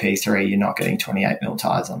Cervelo P3, you're not getting 28 mil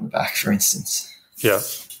tires on the back, for instance. Yeah.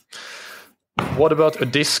 What about a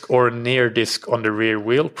disc or a near disc on the rear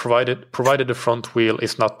wheel, provided the front wheel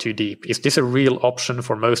is not too deep? Is this a real option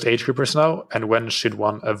for most age groupers now, and when should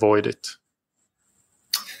one avoid it?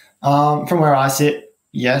 From where I sit,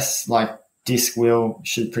 yes, like disc wheel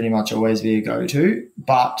should pretty much always be a go-to,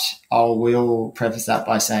 but I will preface that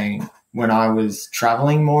by saying when I was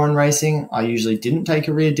traveling more and racing, I usually didn't take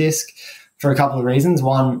a rear disc for a couple of reasons.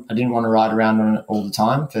 One, I didn't want to ride around on it all the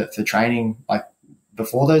time for training, like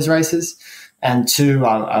before those races. And two,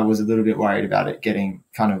 I was a little bit worried about it getting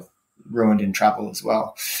kind of ruined in travel as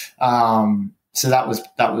well. So that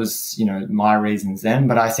was my reasons then.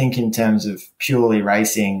 But I think in terms of purely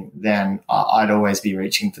racing, then I'd always be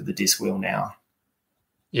reaching for the disc wheel now.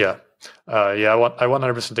 Yeah. I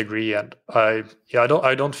 100% agree. And I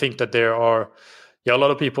don't think that there are, a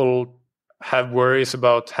lot of people have worries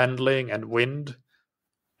about handling and wind.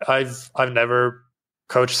 I've never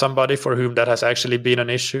coached somebody for whom that has actually been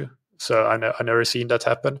an issue. So I never seen that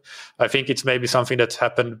happen. I think it's maybe something that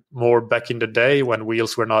happened more back in the day when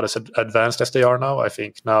wheels were not as advanced as they are now. I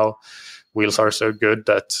think now wheels are so good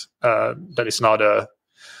that it's not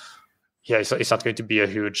it's not going to be a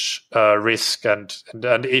huge risk. And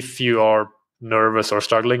if you are nervous or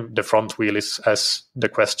struggling, the front wheel is, as the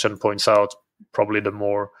question points out, probably the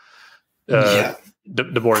more the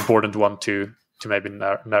more important one to maybe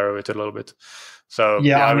narrow it a little bit. So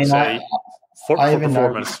I would say for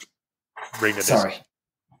performance. Bring it. Sorry.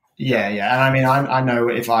 Yeah. And I mean, I know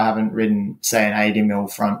if I haven't ridden, say, an 80 mil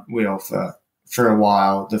front wheel for a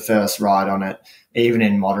while, the first ride on it, even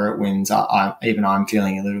in moderate winds, I'm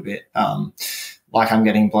feeling a little bit like I'm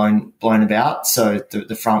getting blown about. So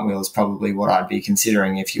the front wheel is probably what I'd be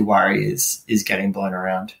considering if your worry is getting blown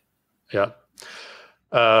around. Yeah.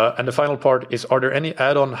 And the final part is, are there any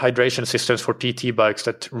add-on hydration systems for TT bikes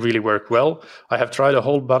that really work well? I have tried a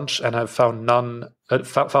whole bunch and have found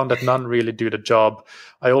that none really do the job.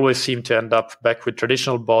 I always seem to end up back with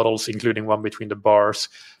traditional bottles, including one between the bars.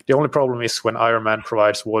 The only problem is when Ironman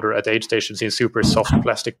provides water at aid stations in super soft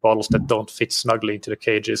plastic bottles that don't fit snugly into the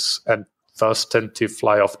cages and thus tend to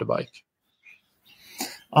fly off the bike.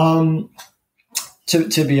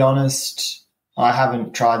 To be honest, I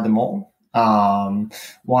haven't tried them all.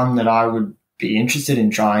 One that I would be interested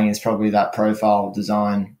in trying is probably that profile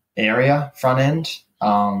design area front end.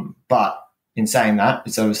 But in saying that,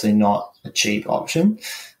 it's obviously not a cheap option.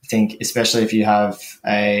 I think especially if you have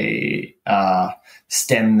a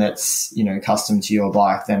stem that's custom to your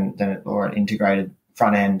bike, then or an integrated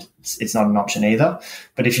front end, it's not an option either.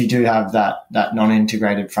 But if you do have that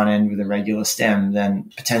non-integrated front end with a regular stem, then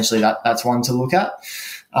potentially that's one to look at.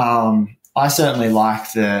 I certainly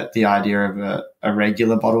like the idea of a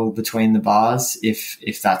regular bottle between the bars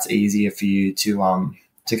if that's easier for you to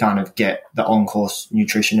kind of get the on-course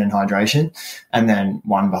nutrition and hydration, and then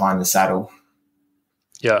one behind the saddle.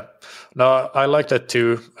 Yeah, no, I like that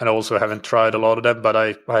too, and I also haven't tried a lot of them, but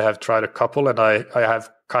I have tried a couple, and I have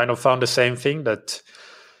kind of found the same thing, that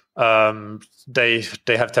they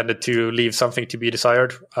have tended to leave something to be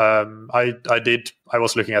desired. I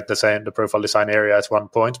was looking at the profile design area at one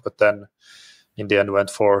point, but then in the end went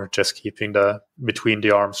for just keeping the between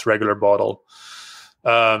the arms regular bottle.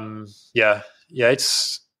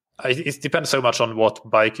 It depends so much on what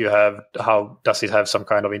bike you have. How does it have some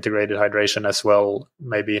kind of integrated hydration as well?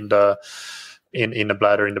 Maybe in the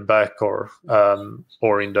bladder in the back, or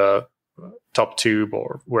in the top tube,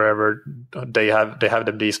 or wherever they have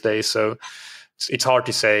them these days. So it's hard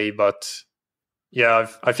to say, but yeah,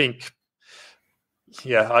 I think.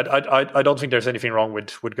 Yeah, I don't think there's anything wrong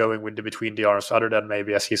with going with the between the arms, other than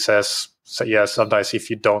maybe, as he says, sometimes if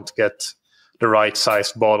you don't get the right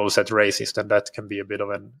sized bottles at races, then that can be a bit of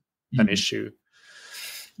an issue.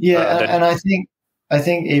 Yeah, and I think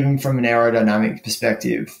even from an aerodynamic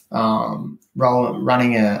perspective,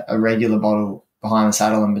 running a regular bottle behind the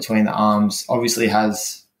saddle and between the arms obviously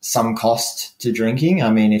has some cost to drinking. I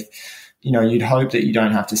mean, if you'd hope that you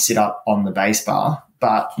don't have to sit up on the base bar,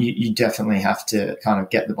 but you definitely have to kind of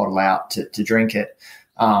get the bottle out to drink it,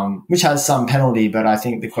 which has some penalty. But I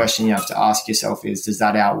think the question you have to ask yourself is, does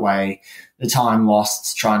that outweigh the time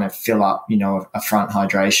lost trying to fill up, a front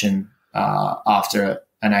hydration after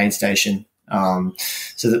an aid station?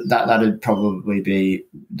 So that'd probably be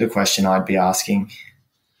the question I'd be asking.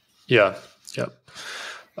 Yeah.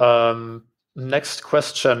 Next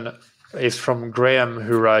question is from Graham,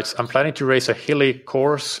 who writes, I'm planning to race a hilly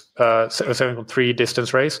course, 7.3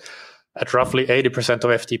 distance race at roughly 80% of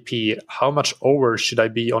FTP. How much over should I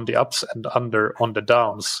be on the ups and under on the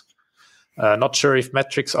downs? Not sure if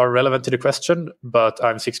metrics are relevant to the question, but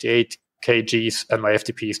I'm 68 kgs and my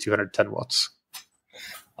FTP is 210 watts.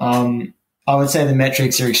 I would say the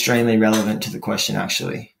metrics are extremely relevant to the question,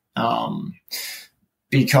 actually.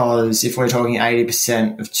 Because if we're talking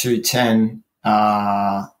 80% of 210,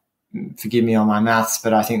 forgive me on my maths,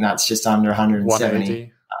 but I think that's just under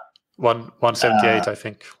 170. 178, I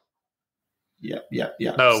think. Yeah.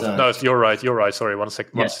 No, you're right. Sorry,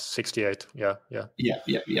 168. Yeah.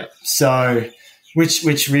 So,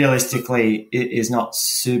 which realistically is not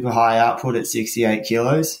super high output at 68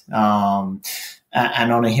 kilos. And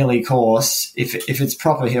on a hilly course, if it's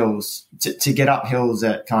proper hills, to get up hills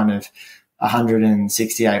at kind of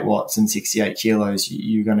 168 watts and 68 kilos,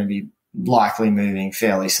 you're going to be likely moving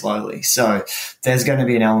fairly slowly. So there's going to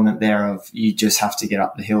be an element there of you just have to get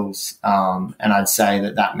up the hills. And I'd say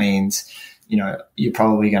that means, you're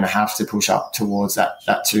probably going to have to push up towards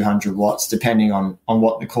that 200 watts, depending on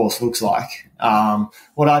what the course looks like.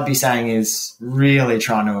 What I'd be saying is really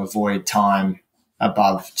trying to avoid time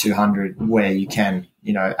above 200 where you can,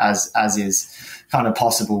 as is kind of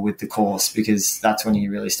possible with the course, because that's when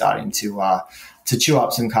you're really starting to chew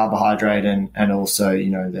up some carbohydrate and also,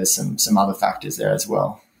 there's some other factors there as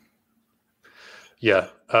well. Yeah.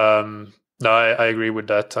 No, I agree with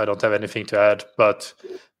that. I don't have anything to add, but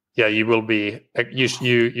yeah, you will be, you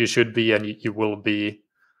should be, and you will be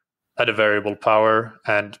at a variable power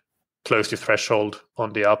and close to threshold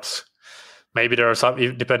on the ups. Maybe there are some,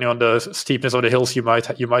 depending on the steepness of the hills, you might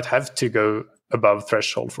have to go above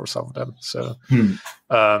threshold for some of them. So,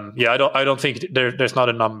 I don't think there's not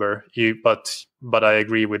a number. But I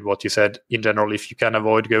agree with what you said. In general, if you can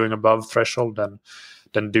avoid going above threshold,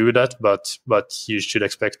 then do that. But you should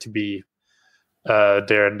expect to be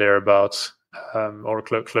there and thereabouts, or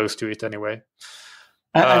close to it anyway.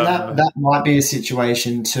 And that might be a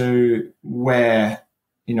situation too where,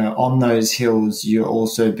 on those hills, you're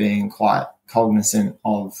also being quite cognizant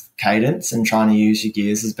of cadence and trying to use your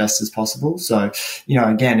gears as best as possible. So,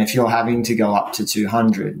 again, if you're having to go up to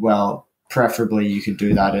 200, well, preferably you could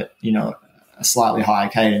do that at, a slightly higher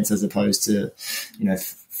cadence as opposed to,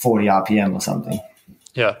 40 RPM or something.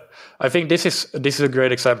 Yeah. I think this is a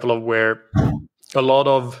great example of where a lot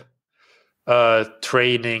of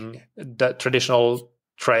training, that traditional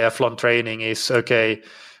triathlon training is, okay,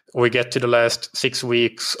 we get to the last 6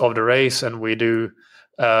 weeks of the race and we do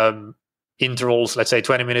intervals, let's say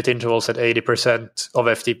 20-minute intervals at 80% of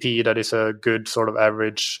FTP. That is a good sort of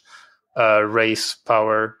average race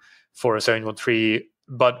power for a 7.3.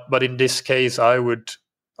 But in this case, I would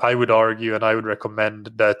argue and I would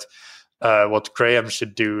recommend that what Graham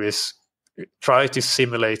should do is try to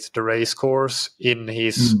simulate the race course in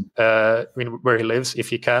his where he lives, if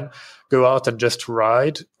he can. Go out and just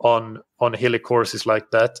ride on hilly courses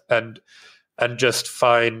like that, and just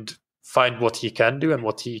find what he can do and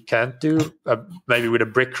what he can't do. Maybe with a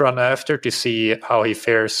brick run after, to see how he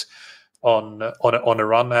fares on a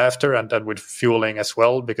run after, and then with fueling as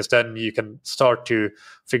well, because then you can start to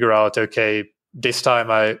figure out, okay, this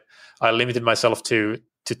time I limited myself to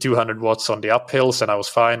 200 watts on the uphills and I was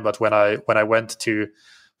fine, but when I went to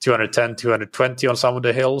 210, 220 on some of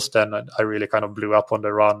the hills, then I really kind of blew up on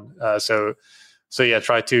the run. So yeah,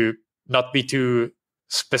 try to not be too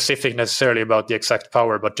specific necessarily about the exact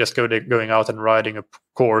power, but just going out and riding a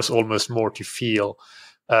course almost more to feel.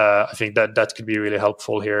 I think that could be really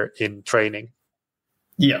helpful here in training.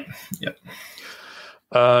 Yeah.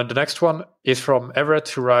 The next one is from Everett,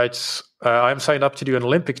 who writes, I'm signed up to do an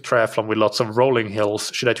Olympic triathlon with lots of rolling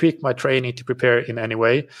hills. Should I tweak my training to prepare in any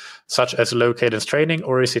way, such as low cadence training,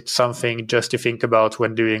 or is it something just to think about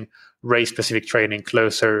when doing race-specific training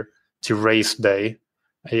closer to race day?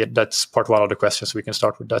 That's part one of the questions. We can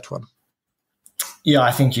start with that one. Yeah,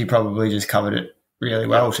 I think you probably just covered it really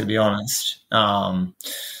well, to be honest. I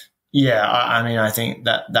mean, I think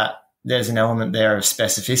that there's an element there of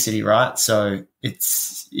specificity, right? So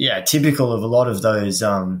it's, typical of a lot of those,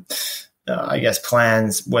 I guess,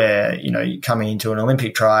 plans where, you're coming into an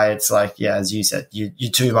Olympic try, it's like, as you said,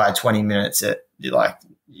 you 2 by 20 minutes at like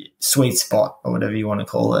sweet spot or whatever you want to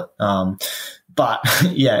call it. But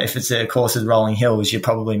if it's a course with rolling hills, you're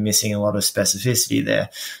probably missing a lot of specificity there,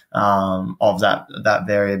 of that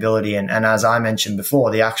variability. And as I mentioned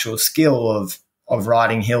before, the actual skill of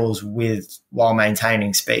riding hills while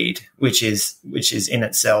maintaining speed, which is in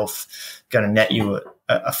itself going to net you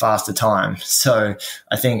a faster time. So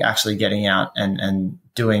I think actually getting out and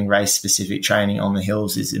doing race specific training on the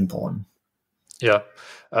hills is important. Yeah.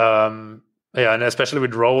 And especially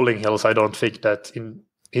with rolling hills, I don't think that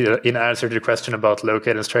in answer to the question about low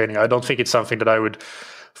cadence training, I don't think it's something that I would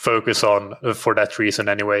focus on for that reason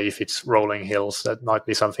anyway. If it's rolling hills, that might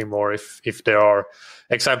be something more if there are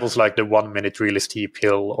examples like the 1 minute really steep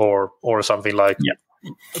hill or something like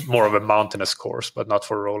more of a mountainous course, but not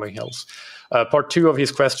for rolling hills. Part two of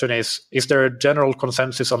his question is there a general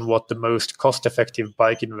consensus on what the most cost-effective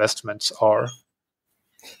bike investments are?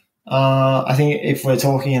 I think if we're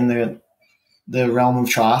talking in the realm of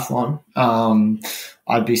triathlon,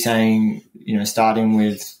 I'd be saying, starting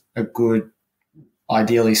with a good,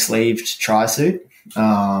 ideally sleeved tri-suit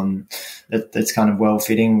that's kind of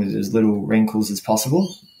well-fitting with as little wrinkles as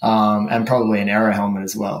possible, and probably an aero helmet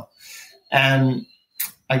as well. And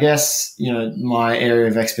I guess, my area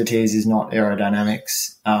of expertise is not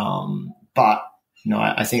aerodynamics, but,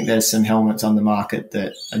 I think there's some helmets on the market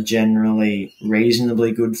that are generally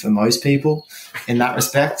reasonably good for most people in that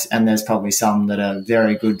respect, and there's probably some that are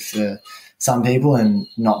very good for some people and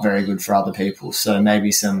not very good for other people. So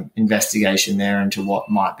maybe some investigation there into what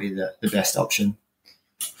might be the best option.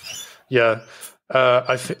 Yeah.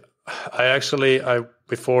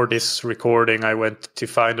 Before this recording, I went to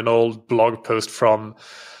find an old blog post from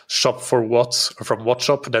Shop for Watts, or from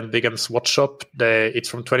Watchshop, then Bigham's Watchshop. It's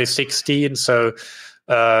from 2016, so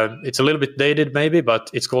it's a little bit dated maybe, but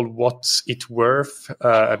it's called What's It Worth,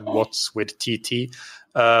 and What's with TT.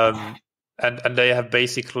 And they have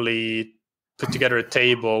basically put together a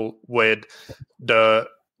table with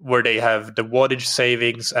where they have the wattage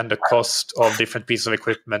savings and the cost of different pieces of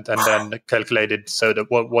equipment, and then calculated so that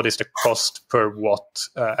what is the cost per watt,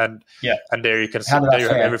 and there you can see there you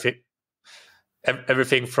have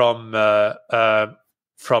everything from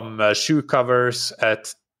shoe covers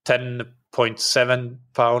at 10.7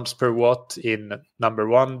 pounds per watt in number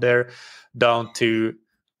one there, down to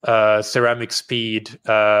ceramic speed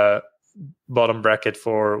bottom bracket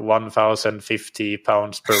for 1,050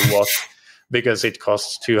 pounds per watt, because it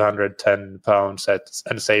costs 210 pounds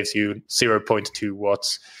and saves you 0.2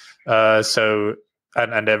 watts. So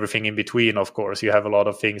everything in between, of course, you have a lot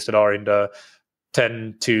of things that are in the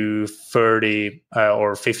 10 to 30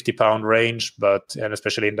 or 50 pound range, and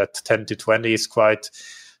especially in that 10 to 20 is quite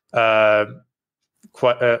a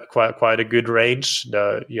good range.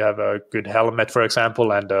 You have a good helmet, for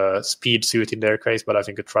example, and a speed suit in their case, but I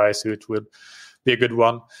think a tri suit would be a good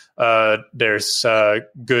one. There's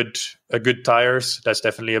good tires. That's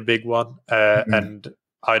definitely a big one, and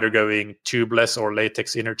either going tubeless or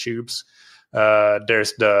latex inner tubes.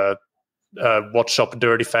 There's the Watchshop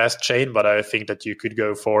Dirty Fast chain, but I think that you could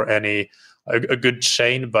go for a good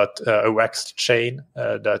chain, but a waxed chain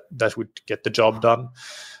that would get the job done.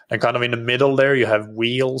 And kind of in the middle there, you have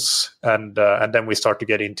wheels, and then we start to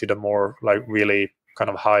get into the more like really kind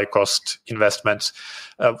of high cost investments.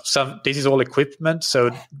 This is all equipment, so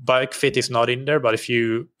bike fit is not in there. But if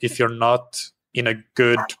you're not in a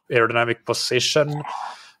good aerodynamic position,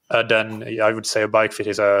 then I would say a bike fit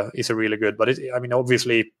is a really good. But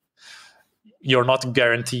obviously, you're not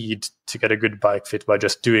guaranteed to get a good bike fit by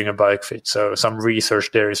just doing a bike fit. So some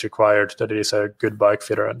research there is required that it is a good bike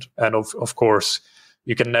fitter, and of course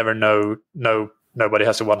you can never know. Nobody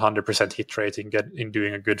has a 100% hit rate in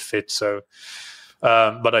doing a good fit. So,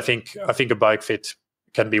 but I think a bike fit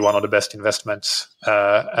can be one of the best investments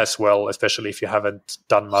as well, especially if you haven't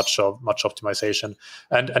done much optimization.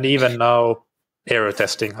 And even now, aero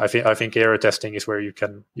testing. I think aero testing is where you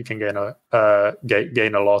can gain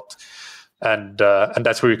a lot. And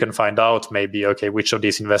that's where you can find out maybe, okay, which of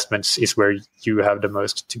these investments is where you have the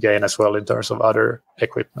most to gain as well in terms of other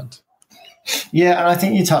equipment. Yeah, and I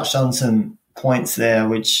think you touched on some points there,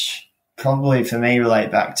 which probably for me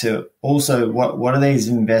relate back to also what are these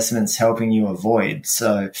investments helping you avoid?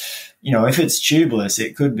 So, if it's tubeless,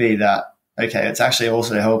 it could be that, okay, it's actually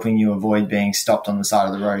also helping you avoid being stopped on the side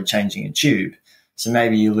of the road changing a tube. So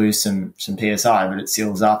maybe you lose some PSI, but it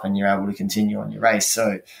seals up and you're able to continue on your race.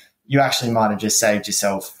 So you actually might have just saved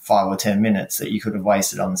yourself 5 or 10 minutes that you could have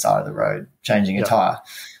wasted on the side of the road changing a tire.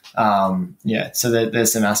 So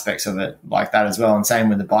there's some aspects of it like that as well. And same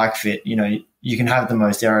with the bike fit, you can have the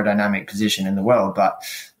most aerodynamic position in the world, but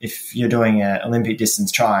if you're doing an Olympic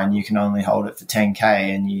distance try and you can only hold it for 10K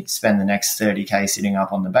and you spend the next 30K sitting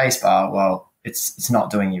up on the base bar, well, it's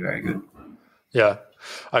not doing you very good. Yeah.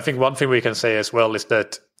 I think one thing we can say as well is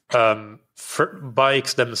that for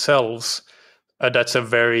bikes themselves, that's a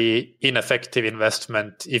very ineffective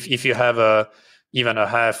investment. If you have even a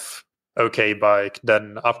half okay bike,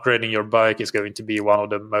 then upgrading your bike is going to be one of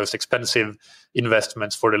the most expensive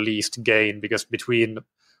investments for the least gain, because between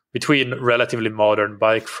relatively modern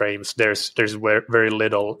bike frames, there's very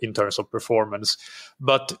little in terms of performance.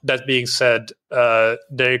 But that being said,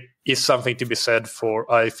 there is something to be said for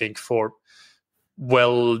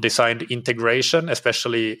well-designed integration,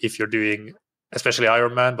 especially if you're doing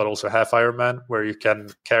Ironman, but also half Ironman, where you can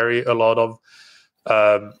carry a lot of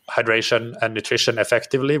hydration and nutrition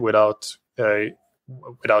effectively without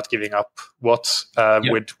giving up watts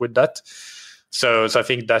with that. So I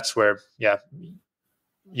think that's where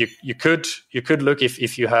you could look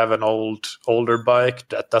if you have an older bike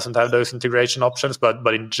that doesn't have those integration options,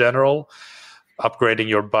 but in general, upgrading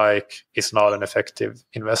your bike is not an effective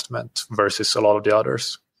investment versus a lot of the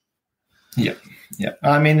others. Yeah.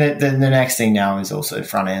 I mean, the next thing now is also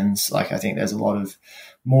front ends. Like, I think there's a lot of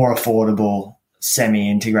more affordable,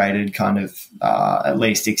 semi-integrated kind of at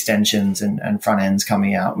least extensions and front ends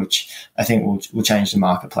coming out, which I think will change the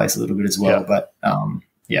marketplace a little bit as well.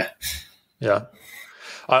 Yeah.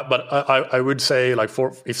 But But I would say, like,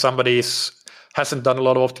 if somebody hasn't done a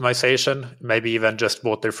lot of optimization, maybe even just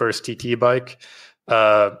bought their first TT bike,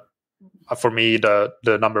 for me,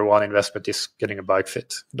 the number one investment is getting a bike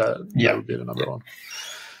fit. That would be the number one.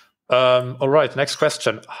 All right, next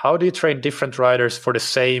question. How do you train different riders for the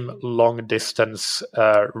same long distance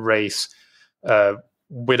race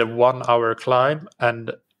with a 1 hour climb?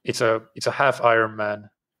 And it's a half Ironman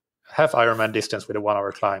distance with a 1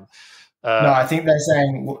 hour climb. No, I think they're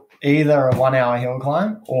saying either a 1 hour hill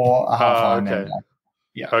climb or a half Ironman.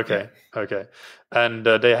 Okay. And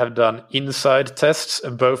they have done inside tests,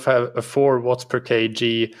 and both have a 4 watts per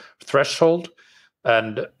kg threshold.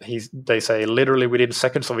 And they say literally within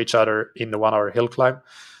seconds of each other in the 1 hour hill climb.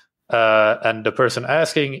 And the person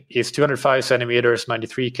asking is 205 centimeters,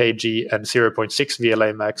 93 kg, and 0.6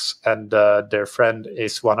 VLA max. And their friend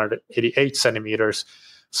is 188 centimeters,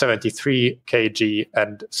 73 kg,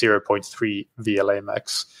 and 0.3 VLA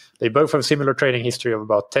max. They both have similar training history of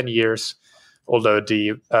about 10 years, although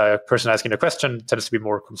the person asking the question tends to be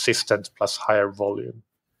more consistent plus higher volume.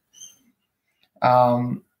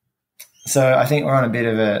 So I think we're on a bit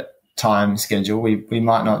of a time schedule. We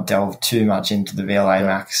might not delve too much into the VLA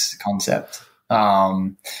max concept.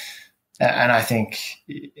 And I think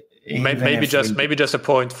maybe just a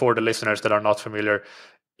point for the listeners that are not familiar.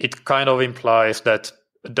 It kind of implies that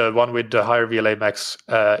the one with the higher VLA max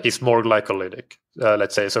is more glycolytic.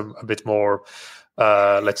 Let's say, so a bit more,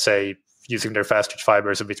 let's say, using their fast twitch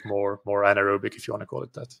fibers a bit more anaerobic, if you want to call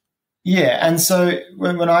it that. Yeah, and so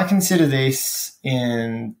when I consider this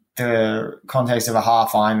in the context of a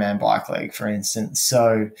half Ironman bike leg, for instance,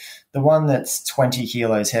 so the one that's 20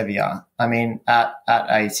 kilos heavier, I mean, at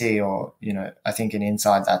AT, or, I think an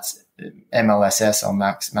inside, that's MLSS, or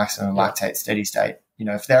maximum lactate steady state,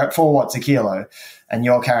 if they're at 4 watts a kilo and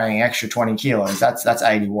you're carrying extra 20 kilos, that's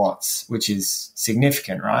 80 watts, which is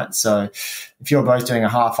significant, right? So if you're both doing a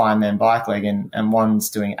half Ironman bike leg and one's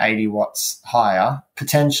doing 80 watts higher,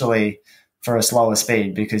 potentially for a slower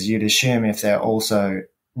speed, because you'd assume if they're also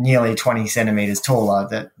nearly 20 centimeters taller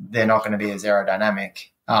that they're not going to be as aerodynamic,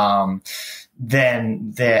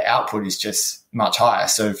 then their output is just much higher.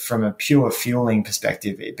 So from a pure fueling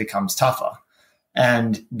perspective, it becomes tougher.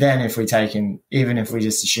 And then even if we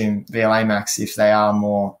just assume VLA max, if they are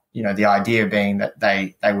more, the idea being that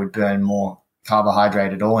they would burn more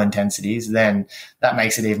carbohydrate at all intensities, then that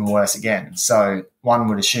makes it even worse again. So one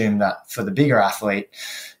would assume that for the bigger athlete,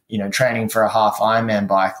 training for a half Ironman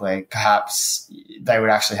bike leg, perhaps they would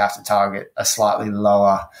actually have to target a slightly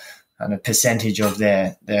lower kind of percentage of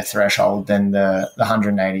their threshold than the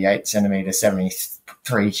 188 centimeter,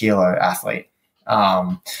 73 kilo athlete.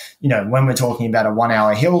 When we're talking about a 1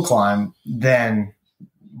 hour hill climb, then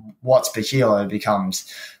watts per kilo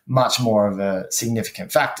becomes much more of a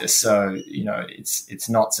significant factor. So, it's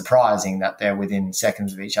not surprising that they're within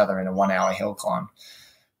seconds of each other in a 1 hour hill climb.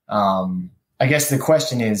 I guess the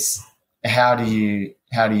question is, how do you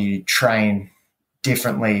train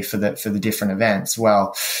differently for the different events?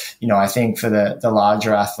 Well, I think for the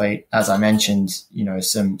larger athlete, as I mentioned,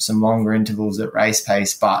 some longer intervals at race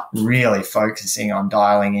pace, but really focusing on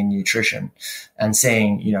dialing in nutrition and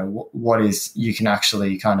seeing, what is you can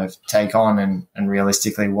actually kind of take on and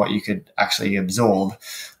realistically what you could actually absorb,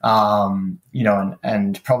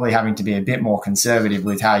 and probably having to be a bit more conservative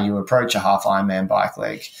with how you approach a half Ironman bike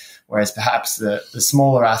leg. Whereas perhaps the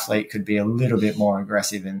smaller athlete could be a little bit more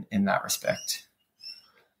aggressive in that respect.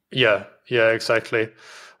 Yeah, exactly.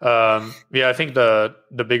 I think the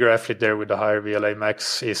bigger athlete there with the higher VLA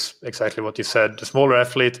max is exactly what you said. The smaller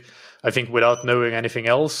athlete, I think without knowing anything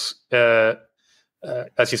else, as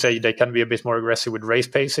you say, they can be a bit more aggressive with race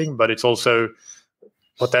pacing, but it's also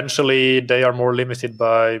potentially they are more limited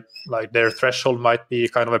by, like, their threshold might be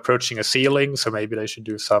kind of approaching a ceiling. So maybe they should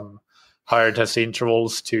do some higher intensity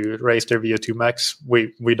intervals to raise their VO2 max.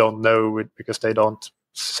 We don't know because they don't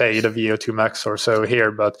say the VO2 max or so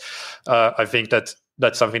here, but I think that's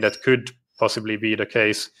something that could possibly be the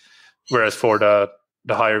case. Whereas for the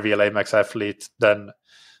higher VLA max athlete, then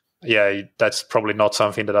that's probably not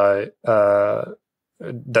something that I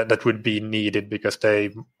that would be needed, because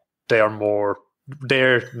they are more,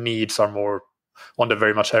 their needs are more on the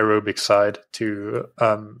very much aerobic side to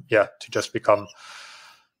just become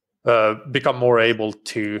more able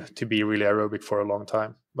to be really aerobic for a long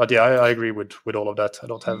time. But I agree with all of that. I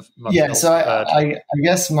don't have much else so to add. I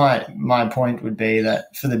guess my point would be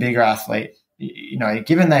that for the bigger athlete,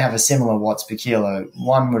 given they have a similar watts per kilo,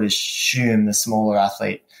 one would assume the smaller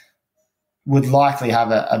athlete would likely have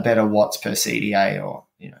a better watts per CDA or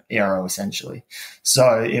aero essentially.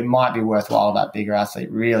 So it might be worthwhile that bigger athlete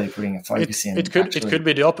really putting a focus in. It could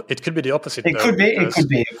be the opposite. It could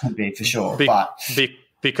be for sure.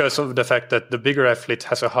 Because of the fact that the bigger athlete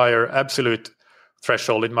has a higher absolute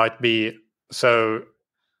threshold, it might be so.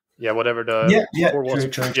 Yeah, whatever the 4 watts.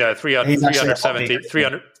 True.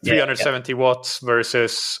 370 watts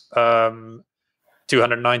versus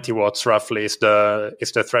 290 watts roughly is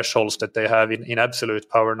the thresholds that they have in absolute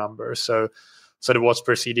power numbers. So the watts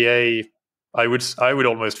per CDA, I would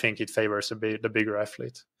almost think it favors the bigger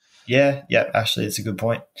athlete. Yeah, actually, it's a good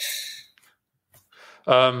point.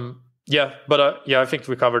 I think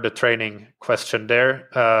we covered the training question there.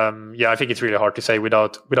 I think it's really hard to say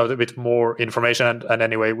without a bit more information. And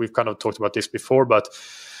anyway, we've kind of talked about this before, but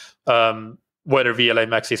whether VLA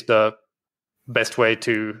max is the best way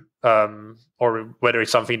to, or whether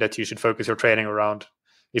it's something that you should focus your training around,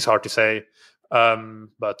 is hard to say.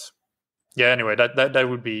 Anyway, that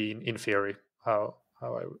would be in theory how.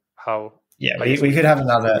 We could have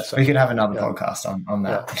another podcast on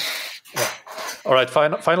that. Yeah. All right,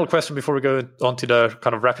 final question before we go on to the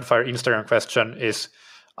kind of rapid fire Instagram question is,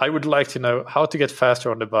 I would like to know how to get faster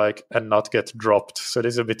on the bike and not get dropped. So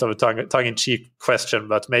this is a bit of a tongue-in-cheek question,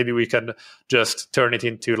 but maybe we can just turn it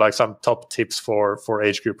into like some top tips for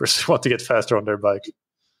age groupers who want to get faster on their bike.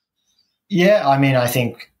 Yeah, I mean, I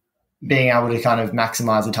think being able to kind of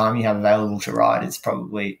maximize the time you have available to ride is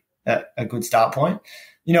probably a good start point.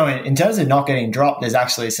 In terms of not getting dropped, there's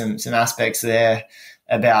actually some aspects there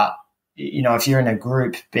about, if you're in a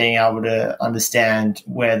group, being able to understand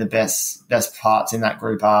where the best parts in that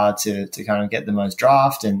group are to kind of get the most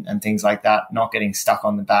draft and things like that, not getting stuck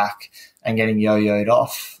on the back and getting yo-yoed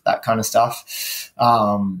off, that kind of stuff.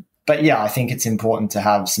 I think it's important to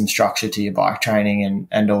have some structure to your bike training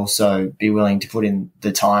and also be willing to put in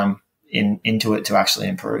the time into it to actually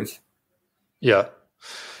improve. Yeah.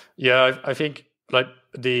 I think like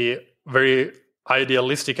the very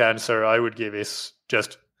idealistic answer I would give is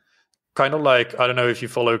just kind of like, I don't know if you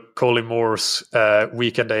follow Colin Moore's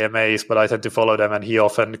weekend AMAs, but I tend to follow them, and he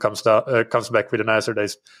often comes back with an answer that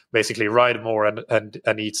is basically ride more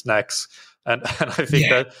and eat snacks, and I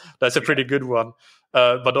think that's a pretty good one.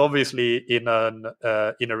 But obviously, in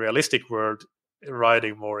a realistic world,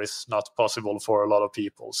 riding more is not possible for a lot of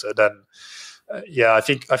people. So then, I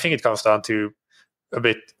think it comes down to a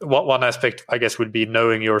bit. One aspect, I guess, would be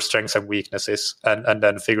knowing your strengths and weaknesses, and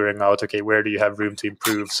then figuring out, okay, where do you have room to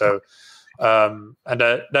improve? So, and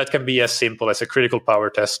that can be as simple as a critical power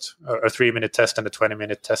test, a 3-minute test, and a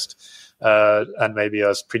 20-minute test, and maybe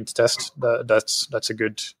a sprint test. That's a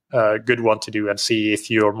good one to do, and see if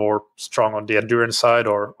you're more strong on the endurance side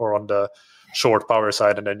or on the short power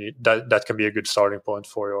side, and then that can be a good starting point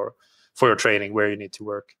for your training, where you need to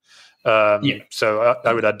work. So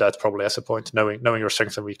I would add that probably as a point, knowing your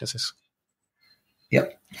strengths and weaknesses.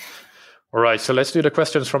 Yep. All right, so let's do the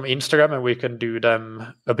questions from Instagram, and we can do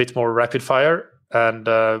them a bit more rapid fire. And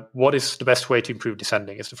what is the best way to improve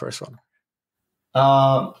descending is the first one.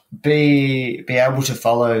 Be able to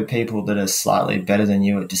follow people that are slightly better than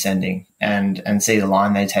you at descending, and see the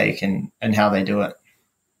line they take and how they do it.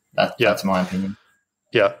 That's my opinion.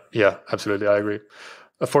 Yeah, absolutely, I agree.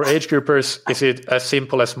 For age groupers, is it as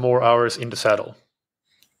simple as more hours in the saddle?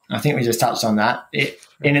 I think we just touched on that.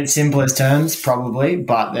 In its simplest terms, probably,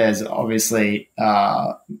 but there's obviously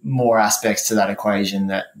more aspects to that equation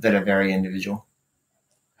that are very individual.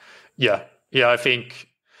 Yeah. I think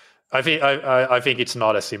it's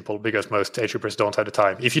not as simple, because most age groupers don't have the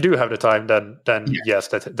time. If you do have the time, then yes,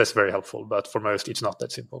 that's very helpful. But for most, it's not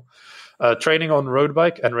that simple. Training on road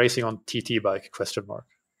bike and racing on TT bike? ?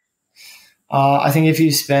 I think if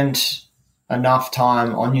you spent enough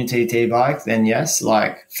time on your TT bike, then yes.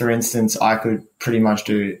 Like, for instance, I could pretty much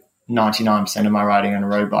do 99% of my riding on a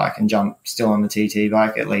road bike and jump still on the TT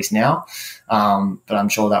bike, at least now. But I'm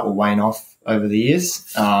sure that will wane off over the years.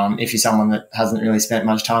 If you're someone that hasn't really spent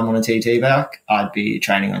much time on a TT bike, I'd be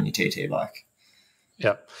training on your TT bike.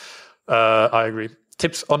 Yeah, I agree.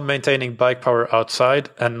 Tips on maintaining bike power outside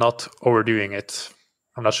and not overdoing it.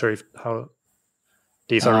 I'm not sure how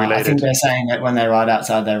these are related. I think they're saying that when they ride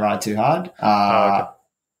outside, they ride too hard. Okay.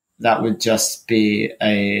 That would just be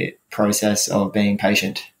a process of being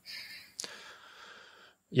patient.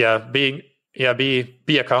 Yeah, be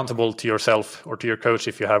accountable to yourself or to your coach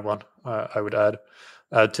if you have one. I would add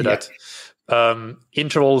to that.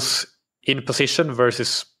 Intervals in position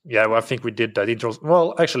versus I think we did that.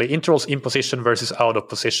 Intervals in position versus out of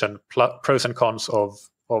position. Pros and cons of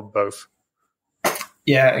both.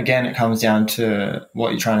 Yeah, again, it comes down to what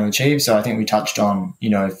you're trying to achieve. So I think we touched on,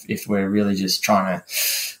 if we're really just trying to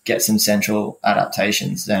get some central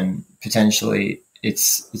adaptations, then potentially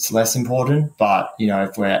it's less important. But,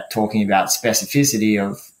 if we're talking about specificity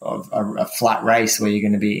of a flat race where you're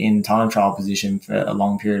going to be in time trial position for a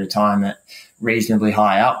long period of time at reasonably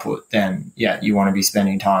high output, then, you want to be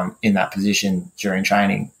spending time in that position during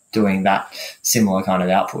training, doing that similar kind of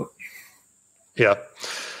output. Yeah.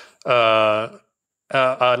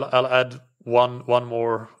 I'll add one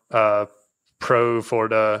more pro for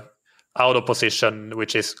the out of position,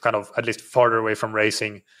 which is kind of at least farther away from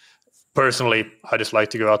racing. Personally, I just like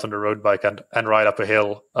to go out on the road bike and ride up a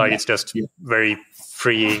hill. It's just very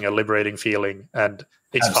freeing, a liberating feeling, and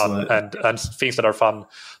it's fun. And things that are fun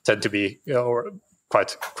tend to be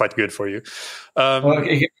quite good for you.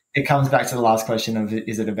 It comes back to the last question of,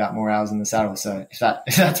 is it about more hours in the saddle? So if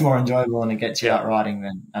that's more enjoyable and it gets you out riding,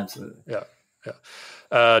 then absolutely. Yeah.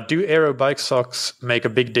 Do aero bike socks make a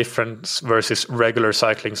big difference versus regular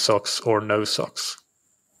cycling socks or no socks?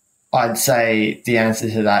 I'd say the answer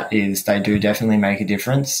to that is they do definitely make a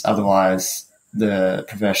difference. Otherwise, the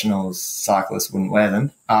professional cyclists wouldn't wear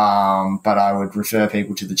them. But I would refer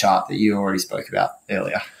people to the chart that you already spoke about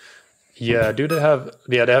earlier. Yeah, do they have?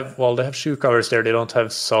 Yeah, they have shoe covers there. They don't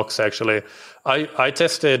have socks actually. I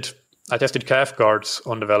tested calf guards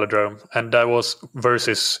on the velodrome, and that was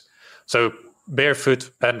versus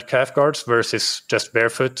barefoot and calf guards versus just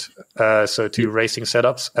barefoot. So two racing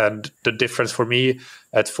setups, and the difference for me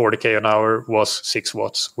at 40k an hour was 6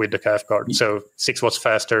 watts with the calf guard. So 6 watts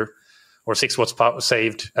faster, or 6 watts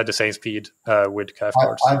saved at the same speed with calf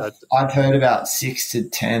guards. I've heard about 6 to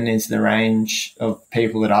 10 is the range of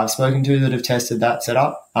people that I've spoken to that have tested that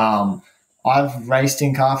setup. I've raced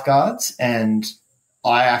in calf guards, and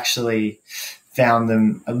I actually found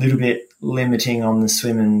them a little bit limiting on the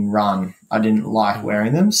swim and run. I didn't like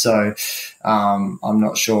wearing them, so I'm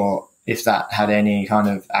not sure if that had any kind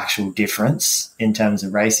of actual difference in terms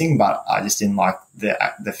of racing, but I just didn't like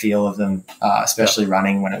the feel of them, especially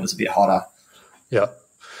running when it was a bit hotter. Yeah,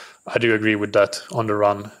 I do agree with that on the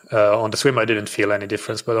run. On the swim, I didn't feel any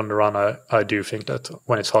difference, but on the run, I do think that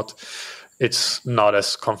when it's hot, it's not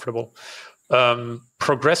as comfortable.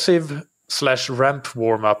 Progressive / ramp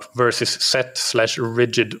warm-up versus set /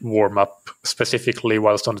 rigid warm-up, specifically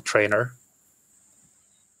whilst on the trainer.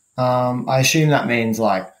 I assume that means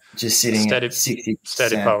like just sitting Steady, at 60%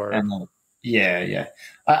 steady power. and then, yeah.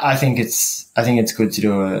 I think it's good to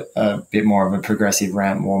do a bit more of a progressive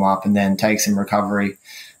ramp warm up and then take some recovery,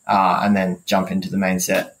 and then jump into the main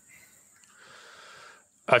set.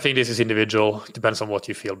 I think this is individual. Depends on what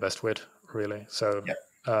you feel best with, really. So, yep.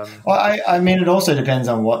 Well, I mean, it also depends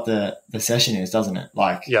on what the session is, doesn't it?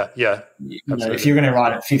 Like, yeah. You know, if you're going to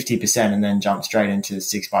ride at 50% and then jump straight into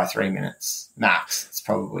 6x3 minutes max, it's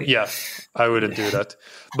probably I wouldn't do that.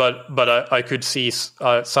 But I could see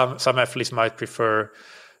some athletes might prefer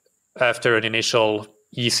after an initial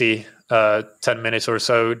easy 10 minutes or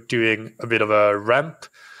so doing a bit of a ramp,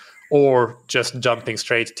 or just jumping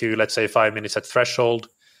straight to, let's say, 5 minutes at threshold.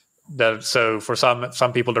 So for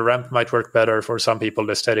some people, the ramp might work better. For some people,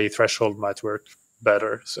 the steady threshold might work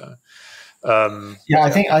better. So I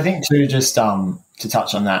think too, just to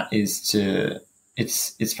touch on that,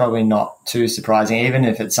 it's probably not too surprising, even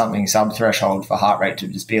if it's something sub threshold, for heart rate to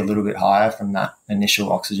just be a little bit higher from that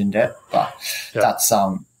initial oxygen depth. But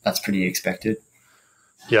that's pretty expected.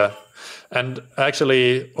 Yeah. And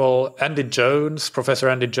actually, Professor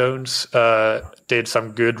Andy Jones did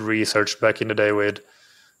some good research back in the day with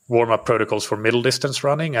warm-up protocols for middle distance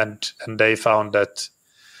running, and they found that,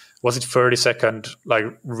 was it 30-second, like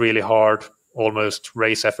really hard, almost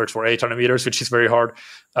race efforts for 800 meters, which is very hard,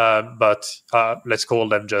 but let's call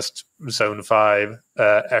them just zone 5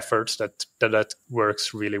 efforts that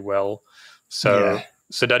works really well. So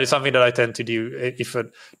that is something that I tend to do. If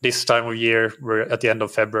this time of year, we're at the end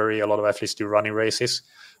of February, a lot of athletes do running races.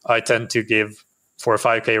 I tend to give, for a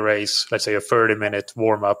 5K race, let's say a 30-minute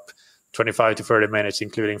warm-up, 25 to 30 minutes,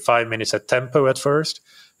 including 5 minutes at tempo at first,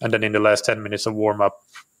 and then in the last 10 minutes of warm-up,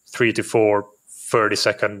 3 to 4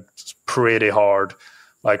 30-second, pretty hard,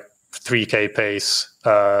 like 3K pace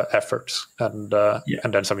efforts, and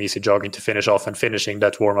then some easy jogging to finish off, and finishing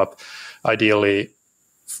that warm-up ideally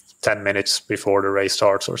 10 minutes before the race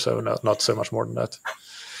starts or so, not so much more than that.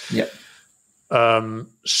 Yeah.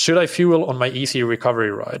 Should I fuel on my easy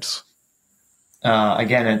recovery rides?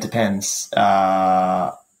 Again, it depends.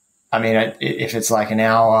 I mean, if it's like an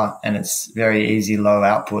hour and it's very easy, low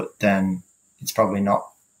output, then it's probably not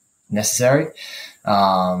necessary.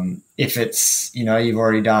 If it's, you've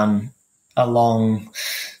already done a long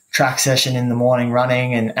track session in the morning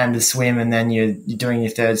running and a swim, and then you're doing your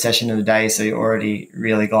third session of the day, so you're already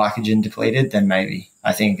really glycogen depleted, then maybe.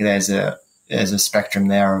 I think there's a spectrum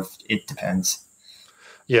there of it depends.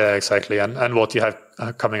 Yeah, exactly. And what you have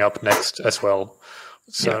coming up next as well.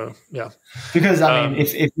 So, yeah. Because, I mean,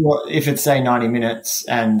 if it's, say, 90 minutes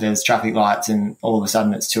and there's traffic lights and all of a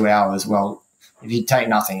sudden it's 2 hours, well, if you take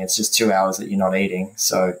nothing, it's just 2 hours that you're not eating.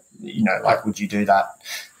 So, would you do that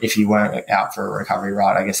if you weren't out for a recovery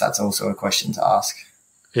ride? I guess that's also a question to ask.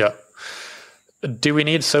 Yeah. Do we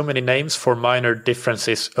need so many names for minor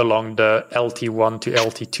differences along the LT1 to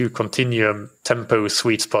LT2 continuum, tempo,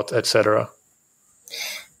 sweet spot, etc.?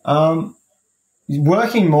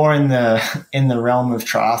 Working more in the realm of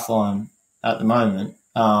triathlon at the moment,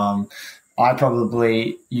 I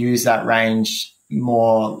probably use that range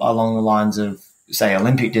more along the lines of, say,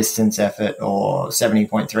 Olympic distance effort or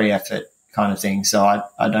 70.3 effort kind of thing. So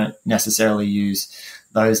I don't necessarily use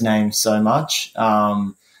those names so much.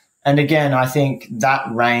 And again, I think that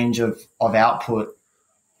range of output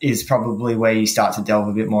is probably where you start to delve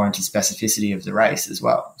a bit more into specificity of the race as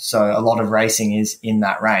well. So a lot of racing is in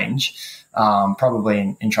that range. Probably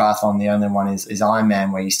in triathlon, the only one is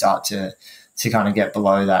Ironman, where you start to kind of get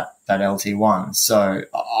below that LT1. So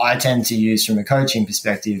I tend to use, from a coaching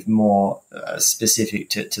perspective, more specific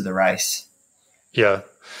to the race. Yeah,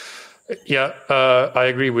 I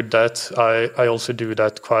agree with that. I also do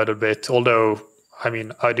that quite a bit, although, I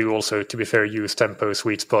mean, I do also, to be fair, use tempo,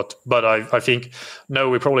 sweet spot, but I think, no,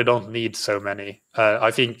 we probably don't need so many.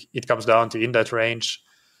 I think it comes down to, in that range,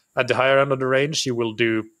 at the higher end of the range, you will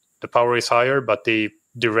do, the power is higher, but the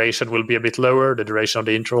duration will be a bit lower, the duration of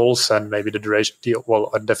the intervals, and maybe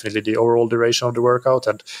definitely the overall duration of the workout.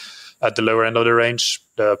 And at the lower end of the range,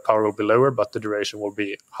 the power will be lower, but the duration will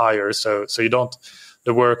be higher. So you don't,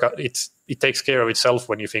 the workout, it takes care of itself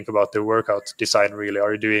when you think about the workout design, really.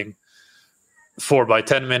 Are you doing 4 by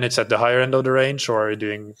 10 minutes at the higher end of the range, or are you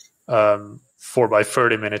doing 4 by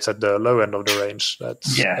 30 minutes at the low end of the range?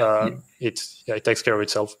 It takes care of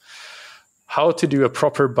itself. How to do a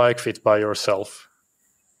proper bike fit by yourself?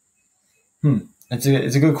 It's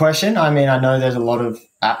a good question. I mean, I know there's a lot of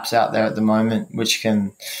apps out there at the moment which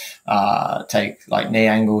can take like knee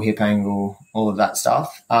angle, hip angle, all of that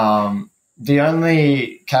stuff. The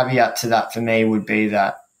only caveat to that for me would be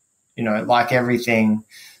that, like everything,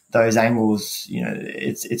 those angles,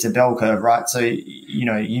 it's a bell curve, right? So,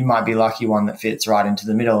 you might be lucky one that fits right into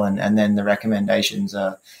the middle, and then the recommendations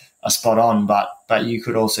are spot on, but you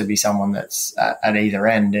could also be someone that's at either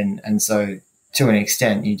end. And so to an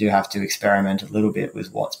extent, you do have to experiment a little bit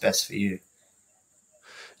with what's best for you.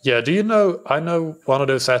 Yeah. Do you know, I know one of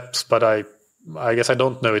those apps, but I guess I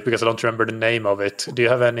don't know it because I don't remember the name of it. Do you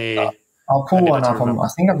have any? I'll pull one up. I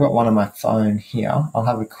think I've got one on my phone here. I'll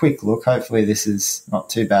have a quick look. Hopefully this is not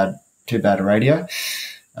too bad a radio.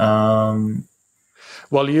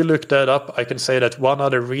 While you look that up, I can say that one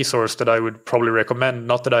other resource that I would probably recommend,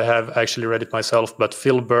 not that I have actually read it myself, but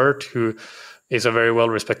Phil Burt, who is a very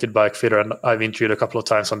well-respected bike fitter, and I've interviewed a couple of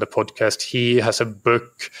times on the podcast. He has a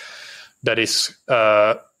book that is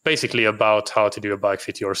basically about how to do a bike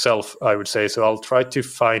fit yourself, I would say. So I'll try to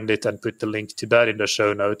find it and put the link to that in the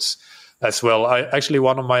show notes as well.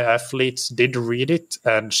 One of my athletes did read it,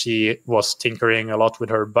 and she was tinkering a lot with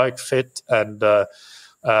her bike fit, and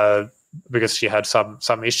because she had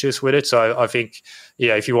some issues with it. So I think,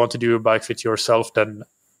 if you want to do a bike fit yourself, then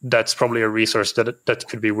that's probably a resource that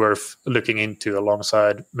could be worth looking into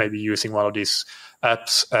alongside maybe using one of these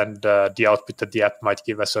apps, and the output that the app might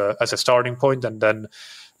give as a starting point, and then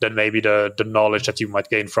maybe the knowledge that you might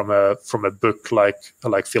gain from a book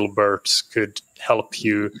like Phil Burt's could help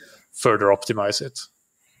you further optimize it.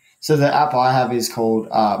 So the app I have is called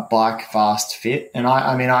Bike Fast Fit, and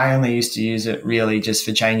I only used to use it really just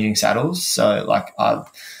for changing saddles. So like I've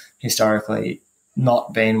historically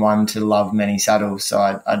not been one to love many saddles,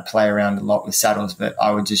 so I'd play around a lot with saddles, but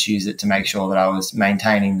I would just use it to make sure that I was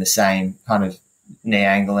maintaining the same kind of knee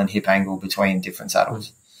angle and hip angle between different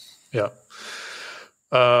saddles. Yeah.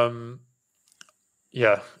 I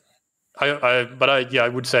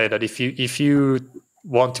would say that if you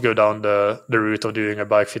want to go down the route of doing a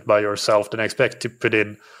bike fit by yourself, then expect to put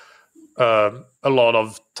in a lot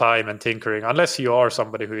of time and tinkering, unless you are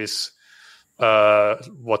somebody who is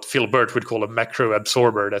what Phil Burt would call a macro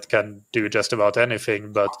absorber that can do just about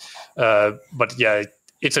anything. But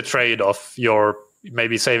it's a trade-off. You're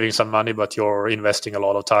maybe saving some money, but you're investing a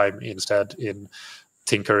lot of time instead in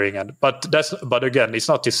tinkering. But again, it's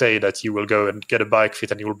not to say that you will go and get a bike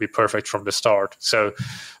fit and you will be perfect from the start. So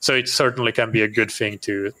it certainly can be a good thing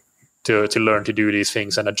to learn to do these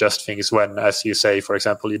things and adjust things when, as you say, for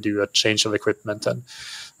example, you do a change of equipment, and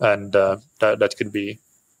that could be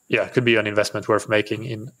an investment worth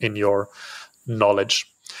making in your knowledge.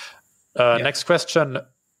 Next question.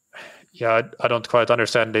 I don't quite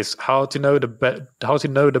understand this. How to know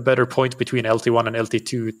the better point between LT1 and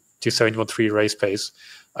LT2 to 7.3 race pace?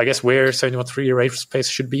 I guess where 7.3 race pace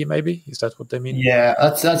should be, maybe? Is that what they mean? Yeah,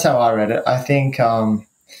 that's how I read it. I think I've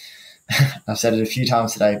said it a few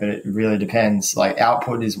times today, but it really depends. Like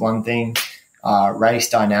output is one thing. Race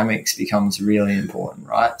dynamics becomes really important,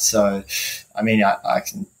 right? So, I mean, I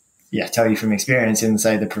can tell you from experience in,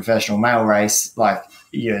 say, the professional male race, like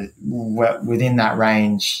you're within that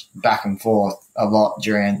range back and forth a lot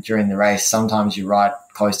during the race. Sometimes you ride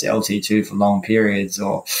close to LT2 for long periods,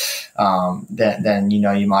 or then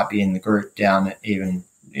you might be in the group down at even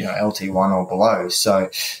LT1 or below. So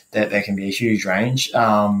there can be a huge range.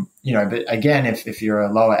 But again, if you're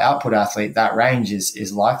a lower output athlete, that range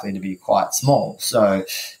is likely to be quite small. So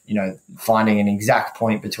finding an exact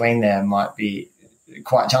point between there might be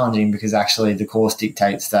quite challenging, because actually the course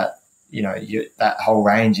dictates that that whole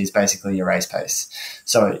range is basically your race pace.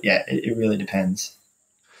 So it really depends.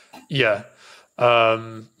 I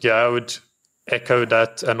would echo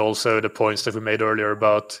that, and also the points that we made earlier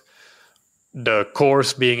about the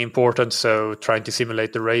course being important. So trying to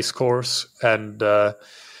simulate the race course, and then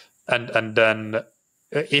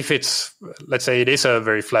if it's, let's say it is a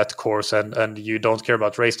very flat course and you don't care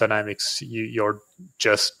about race dynamics, you're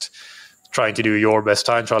just trying to do your best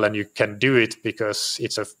time trial, and you can do it because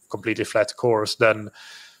it's a completely flat course, then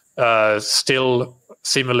still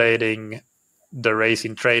simulating the race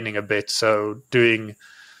in training a bit. So doing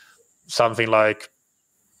something like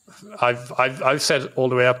I've said all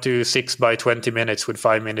the way up to 6 by 20 minutes with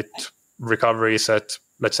 5-minute recoveries at,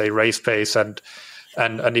 let's say, race pace, and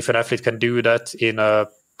if an athlete can do that in a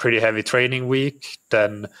pretty heavy training week,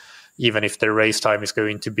 then even if their race time is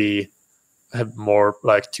going to be more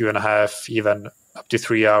like 2.5, even up to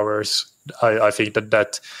 3 hours, I think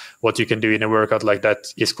that what you can do in a workout like that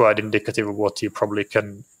is quite indicative of what you probably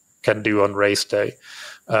can do on race day.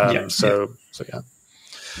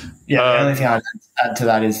 Yeah, the only thing I'd add to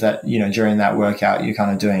that is that, during that workout, you're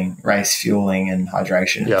kind of doing race fueling and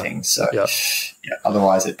hydration and things. So,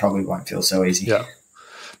 otherwise it probably won't feel so easy. Yeah.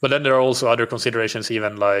 But then there are also other considerations,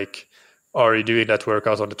 even like, are you doing that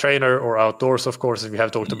workout on the trainer or outdoors, of course, as we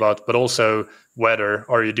have talked about, but also weather.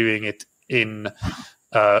 Are you doing it in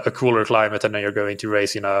a cooler climate and then you're going to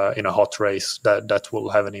race in a hot race? That will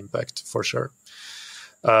have an impact for sure.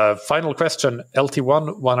 Final question,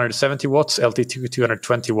 LT1 170 watts, LT2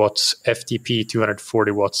 220 watts, FTP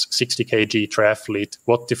 240 watts, 60 kg triathlete.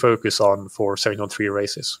 What to focus on for 703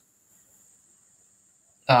 races?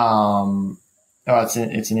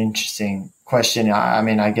 It's an interesting question. I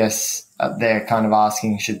mean, I guess they're kind of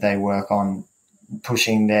asking, should they work on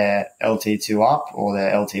pushing their LT2 up or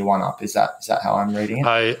their LT1 up? Is that how I'm reading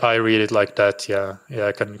it? I read it like that. Yeah.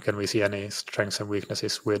 Can we see any strengths and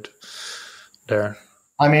weaknesses with there?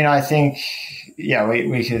 I mean, I think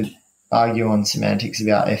we could argue on semantics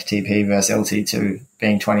about FTP versus LT2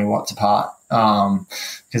 being 20 watts apart.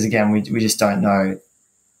 Because again, we just don't know.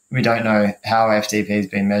 We don't know how FTP has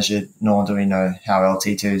been measured, nor do we know how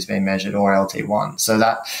LT2 has been measured or LT1. So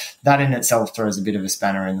that in itself throws a bit of a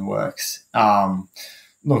spanner in the works.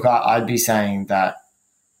 Look, I'd be saying that,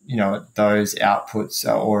 those outputs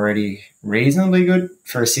are already reasonably good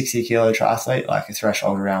for a 60 kilo triathlete, like a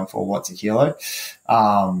threshold around 4 watts a kilo.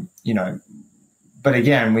 But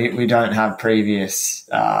again, we don't have previous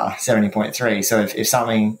 70.3. So if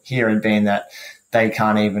something here had been that they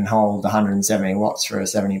can't even hold 170 watts for a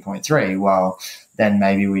 70.3, well, then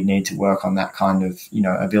maybe we need to work on that kind of,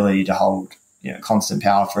 ability to hold, constant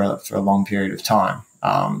power for a long period of time.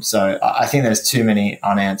 So I think there's too many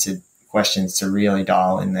unanswered questions to really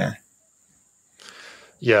dial in there.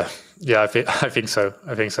 Yeah, I think so.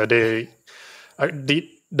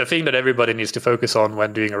 The thing that everybody needs to focus on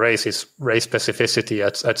when doing a race is race specificity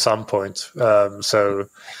at some point.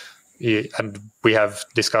 And we have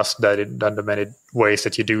discussed that in the many ways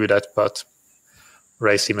that you do that, but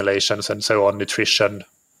race simulations and so on, nutrition.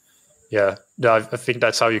 Yeah, I think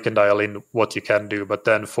that's how you can dial in what you can do. But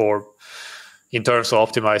then in terms of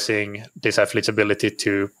optimizing this athlete's ability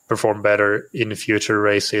to perform better in future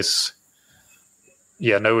races,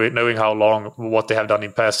 knowing how long, what they have done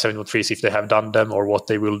in past 703s, if they have done them, or what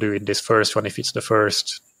they will do in this first one, if it's the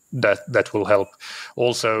first, that will help.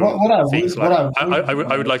 Also,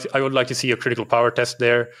 I would like to see a critical power test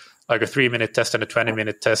there, like a 3-minute test and a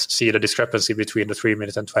 20-minute test. See the discrepancy between the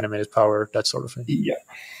 3-minute and 20-minute power, that sort of thing. Yeah.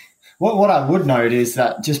 What I would note is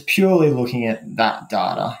that just purely looking at that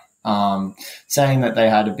data, saying that they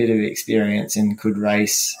had a bit of experience and could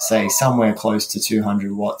race, say, somewhere close to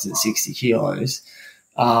 200 watts at 60 kilos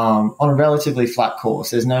on a relatively flat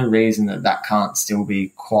course, there's no reason that can't still be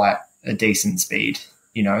quite a decent speed.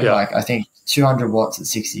 Like I think 200 watts at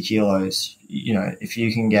 60 kilos, if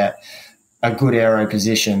you can get a good aero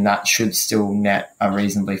position, that should still net a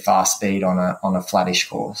reasonably fast speed on a flattish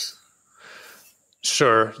course.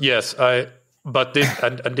 Sure. Yes. But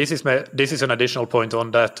this is an additional point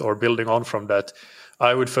on that, or building on from that.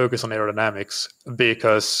 I would focus on aerodynamics,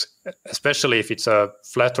 because especially if it's a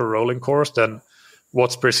flat or rolling course, then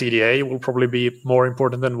watts per CDA will probably be more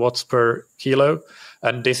important than watts per kilo.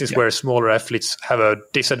 And this is where smaller athletes have a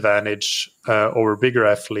disadvantage over bigger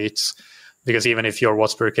athletes, because even if your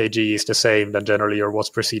watts per kg is the same, then generally your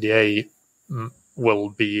watts per CDA will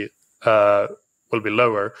be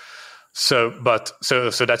lower. So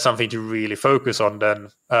that's something to really focus on. Then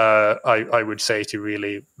I would say to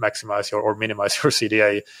really maximize or minimize your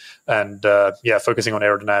CDA, and focusing on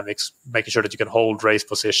aerodynamics, making sure that you can hold race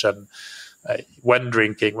position when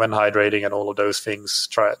drinking, when hydrating, and all of those things.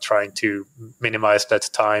 Trying to minimize that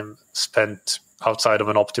time spent outside of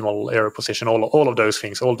an optimal aero position. All of those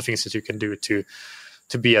things, all the things that you can do to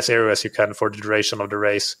be as aero as you can for the duration of the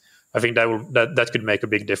race. I think that could make a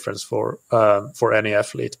big difference for any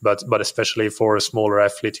athlete, but especially for a smaller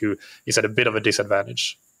athlete who is at a bit of a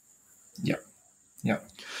disadvantage. Yeah.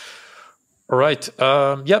 All right.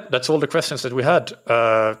 That's all the questions that we had.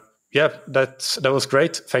 That was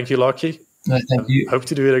great. Thank you, Lachie. No, thank you. Hope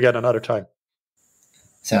to do it again another time.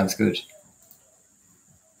 Sounds good.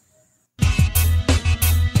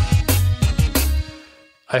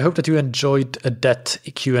 I hope that you enjoyed that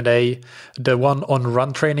Q&A. The one on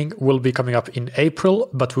run training will be coming up in April,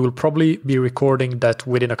 but we will probably be recording that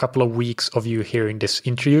within a couple of weeks of you hearing this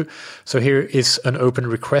interview. So here is an open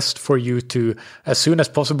request for you to, as soon as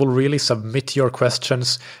possible, really submit your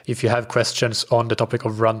questions if you have questions on the topic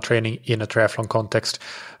of run training in a triathlon context,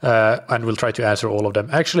 and we'll try to answer all of them.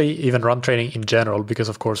 Actually, even run training in general, because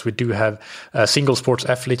of course we do have single sports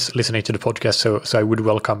athletes listening to the podcast, so I would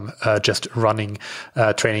welcome just running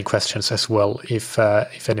training questions as well if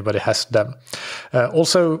anybody has them.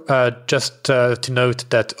 Also, just to note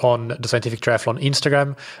that on the Scientific Triathlon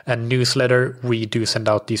Instagram and newsletter, we do send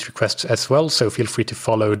out these requests as well. So feel free to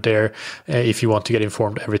follow there if you want to get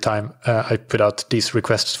informed every time I put out these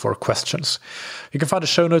requests for questions. You can find the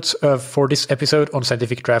show notes for this episode on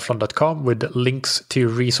scientifictriathlon.com with links to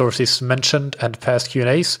resources mentioned and past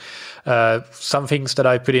Q&As. Some things that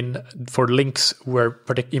I put in for links were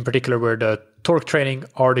in particular were the torque training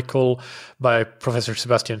article by Professor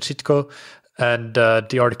Sebastian Sitko and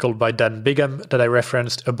the article by Dan Bigham that I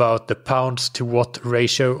referenced about the pounds to watt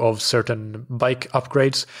ratio of certain bike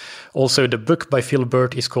upgrades. Also, the book by Phil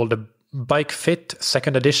Burt is called The Bike Fit,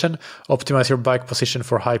 2nd edition, Optimize Your Bike Position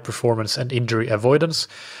for High Performance and Injury Avoidance.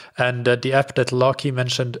 And the app that Laki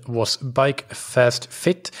mentioned was Bike Fast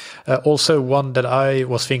Fit. Also one that I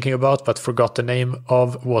was thinking about but forgot the name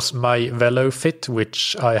of was My Velo Fit,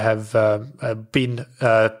 which I have been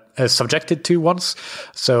subjected to once.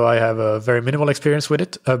 So I have a very minimal experience with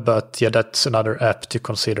it. But yeah, that's another app to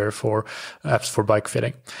consider for apps for bike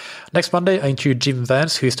fitting. Next Monday, I interviewed Jim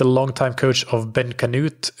Vance, who is the longtime coach of Ben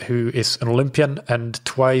Canute, who is an Olympian and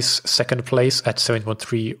twice second place at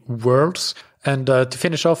 7.3 Worlds. And to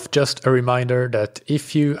finish off, just a reminder that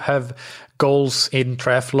if you have goals in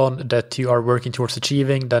triathlon that you are working towards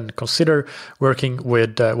achieving, then consider working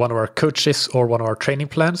with one of our coaches or one of our training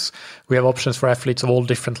plans. We have options for athletes of all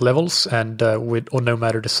different levels and or no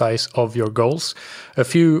matter the size of your goals. A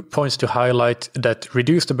few points to highlight that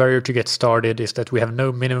reduce the barrier to get started is that we have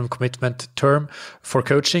no minimum commitment term for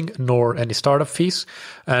coaching nor any startup fees.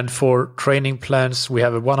 And for training plans, we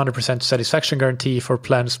have a 100% satisfaction guarantee for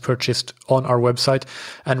plans purchased on our website.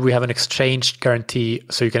 And we have an exchange guarantee,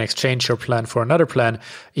 so you can exchange your plan for another plan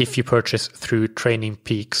if you purchase through Training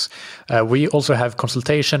Peaks. We also have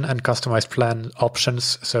consultation and customized plan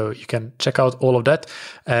options, so you can check out all of that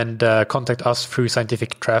and contact us through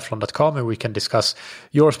scientifictriathlon.com, and we can discuss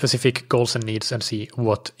your specific goals and needs and see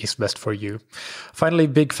what is best for you. Finally,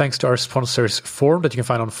 big thanks to our sponsors Form that you can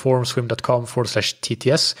find on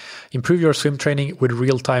formswim.com/TTS. Improve your swim training with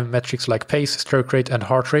real-time metrics like pace, stroke rate, and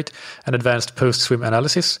heart rate, and advanced post-swim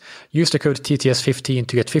analysis. Use the code TTS15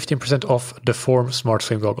 to get 15% off the Form Smart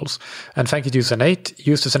Swim goggles. And thank you to ZEN8.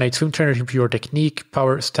 Use the ZEN8 Swim Trainer to improve your technique,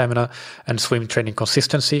 power, stamina, and swim training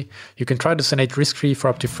consistency. You can try the ZEN8 risk-free for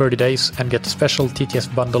up to 30 days and get a special TTS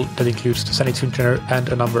bundle that includes the ZEN8 Swim Trainer and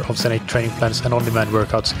a number of ZEN8 training plans and on-demand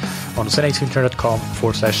workouts on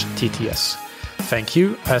zen8swimtrainer.com/TTS. Thank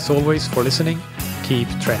you, as always, for listening. Keep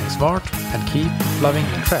training smart and keep loving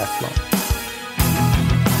triathlon.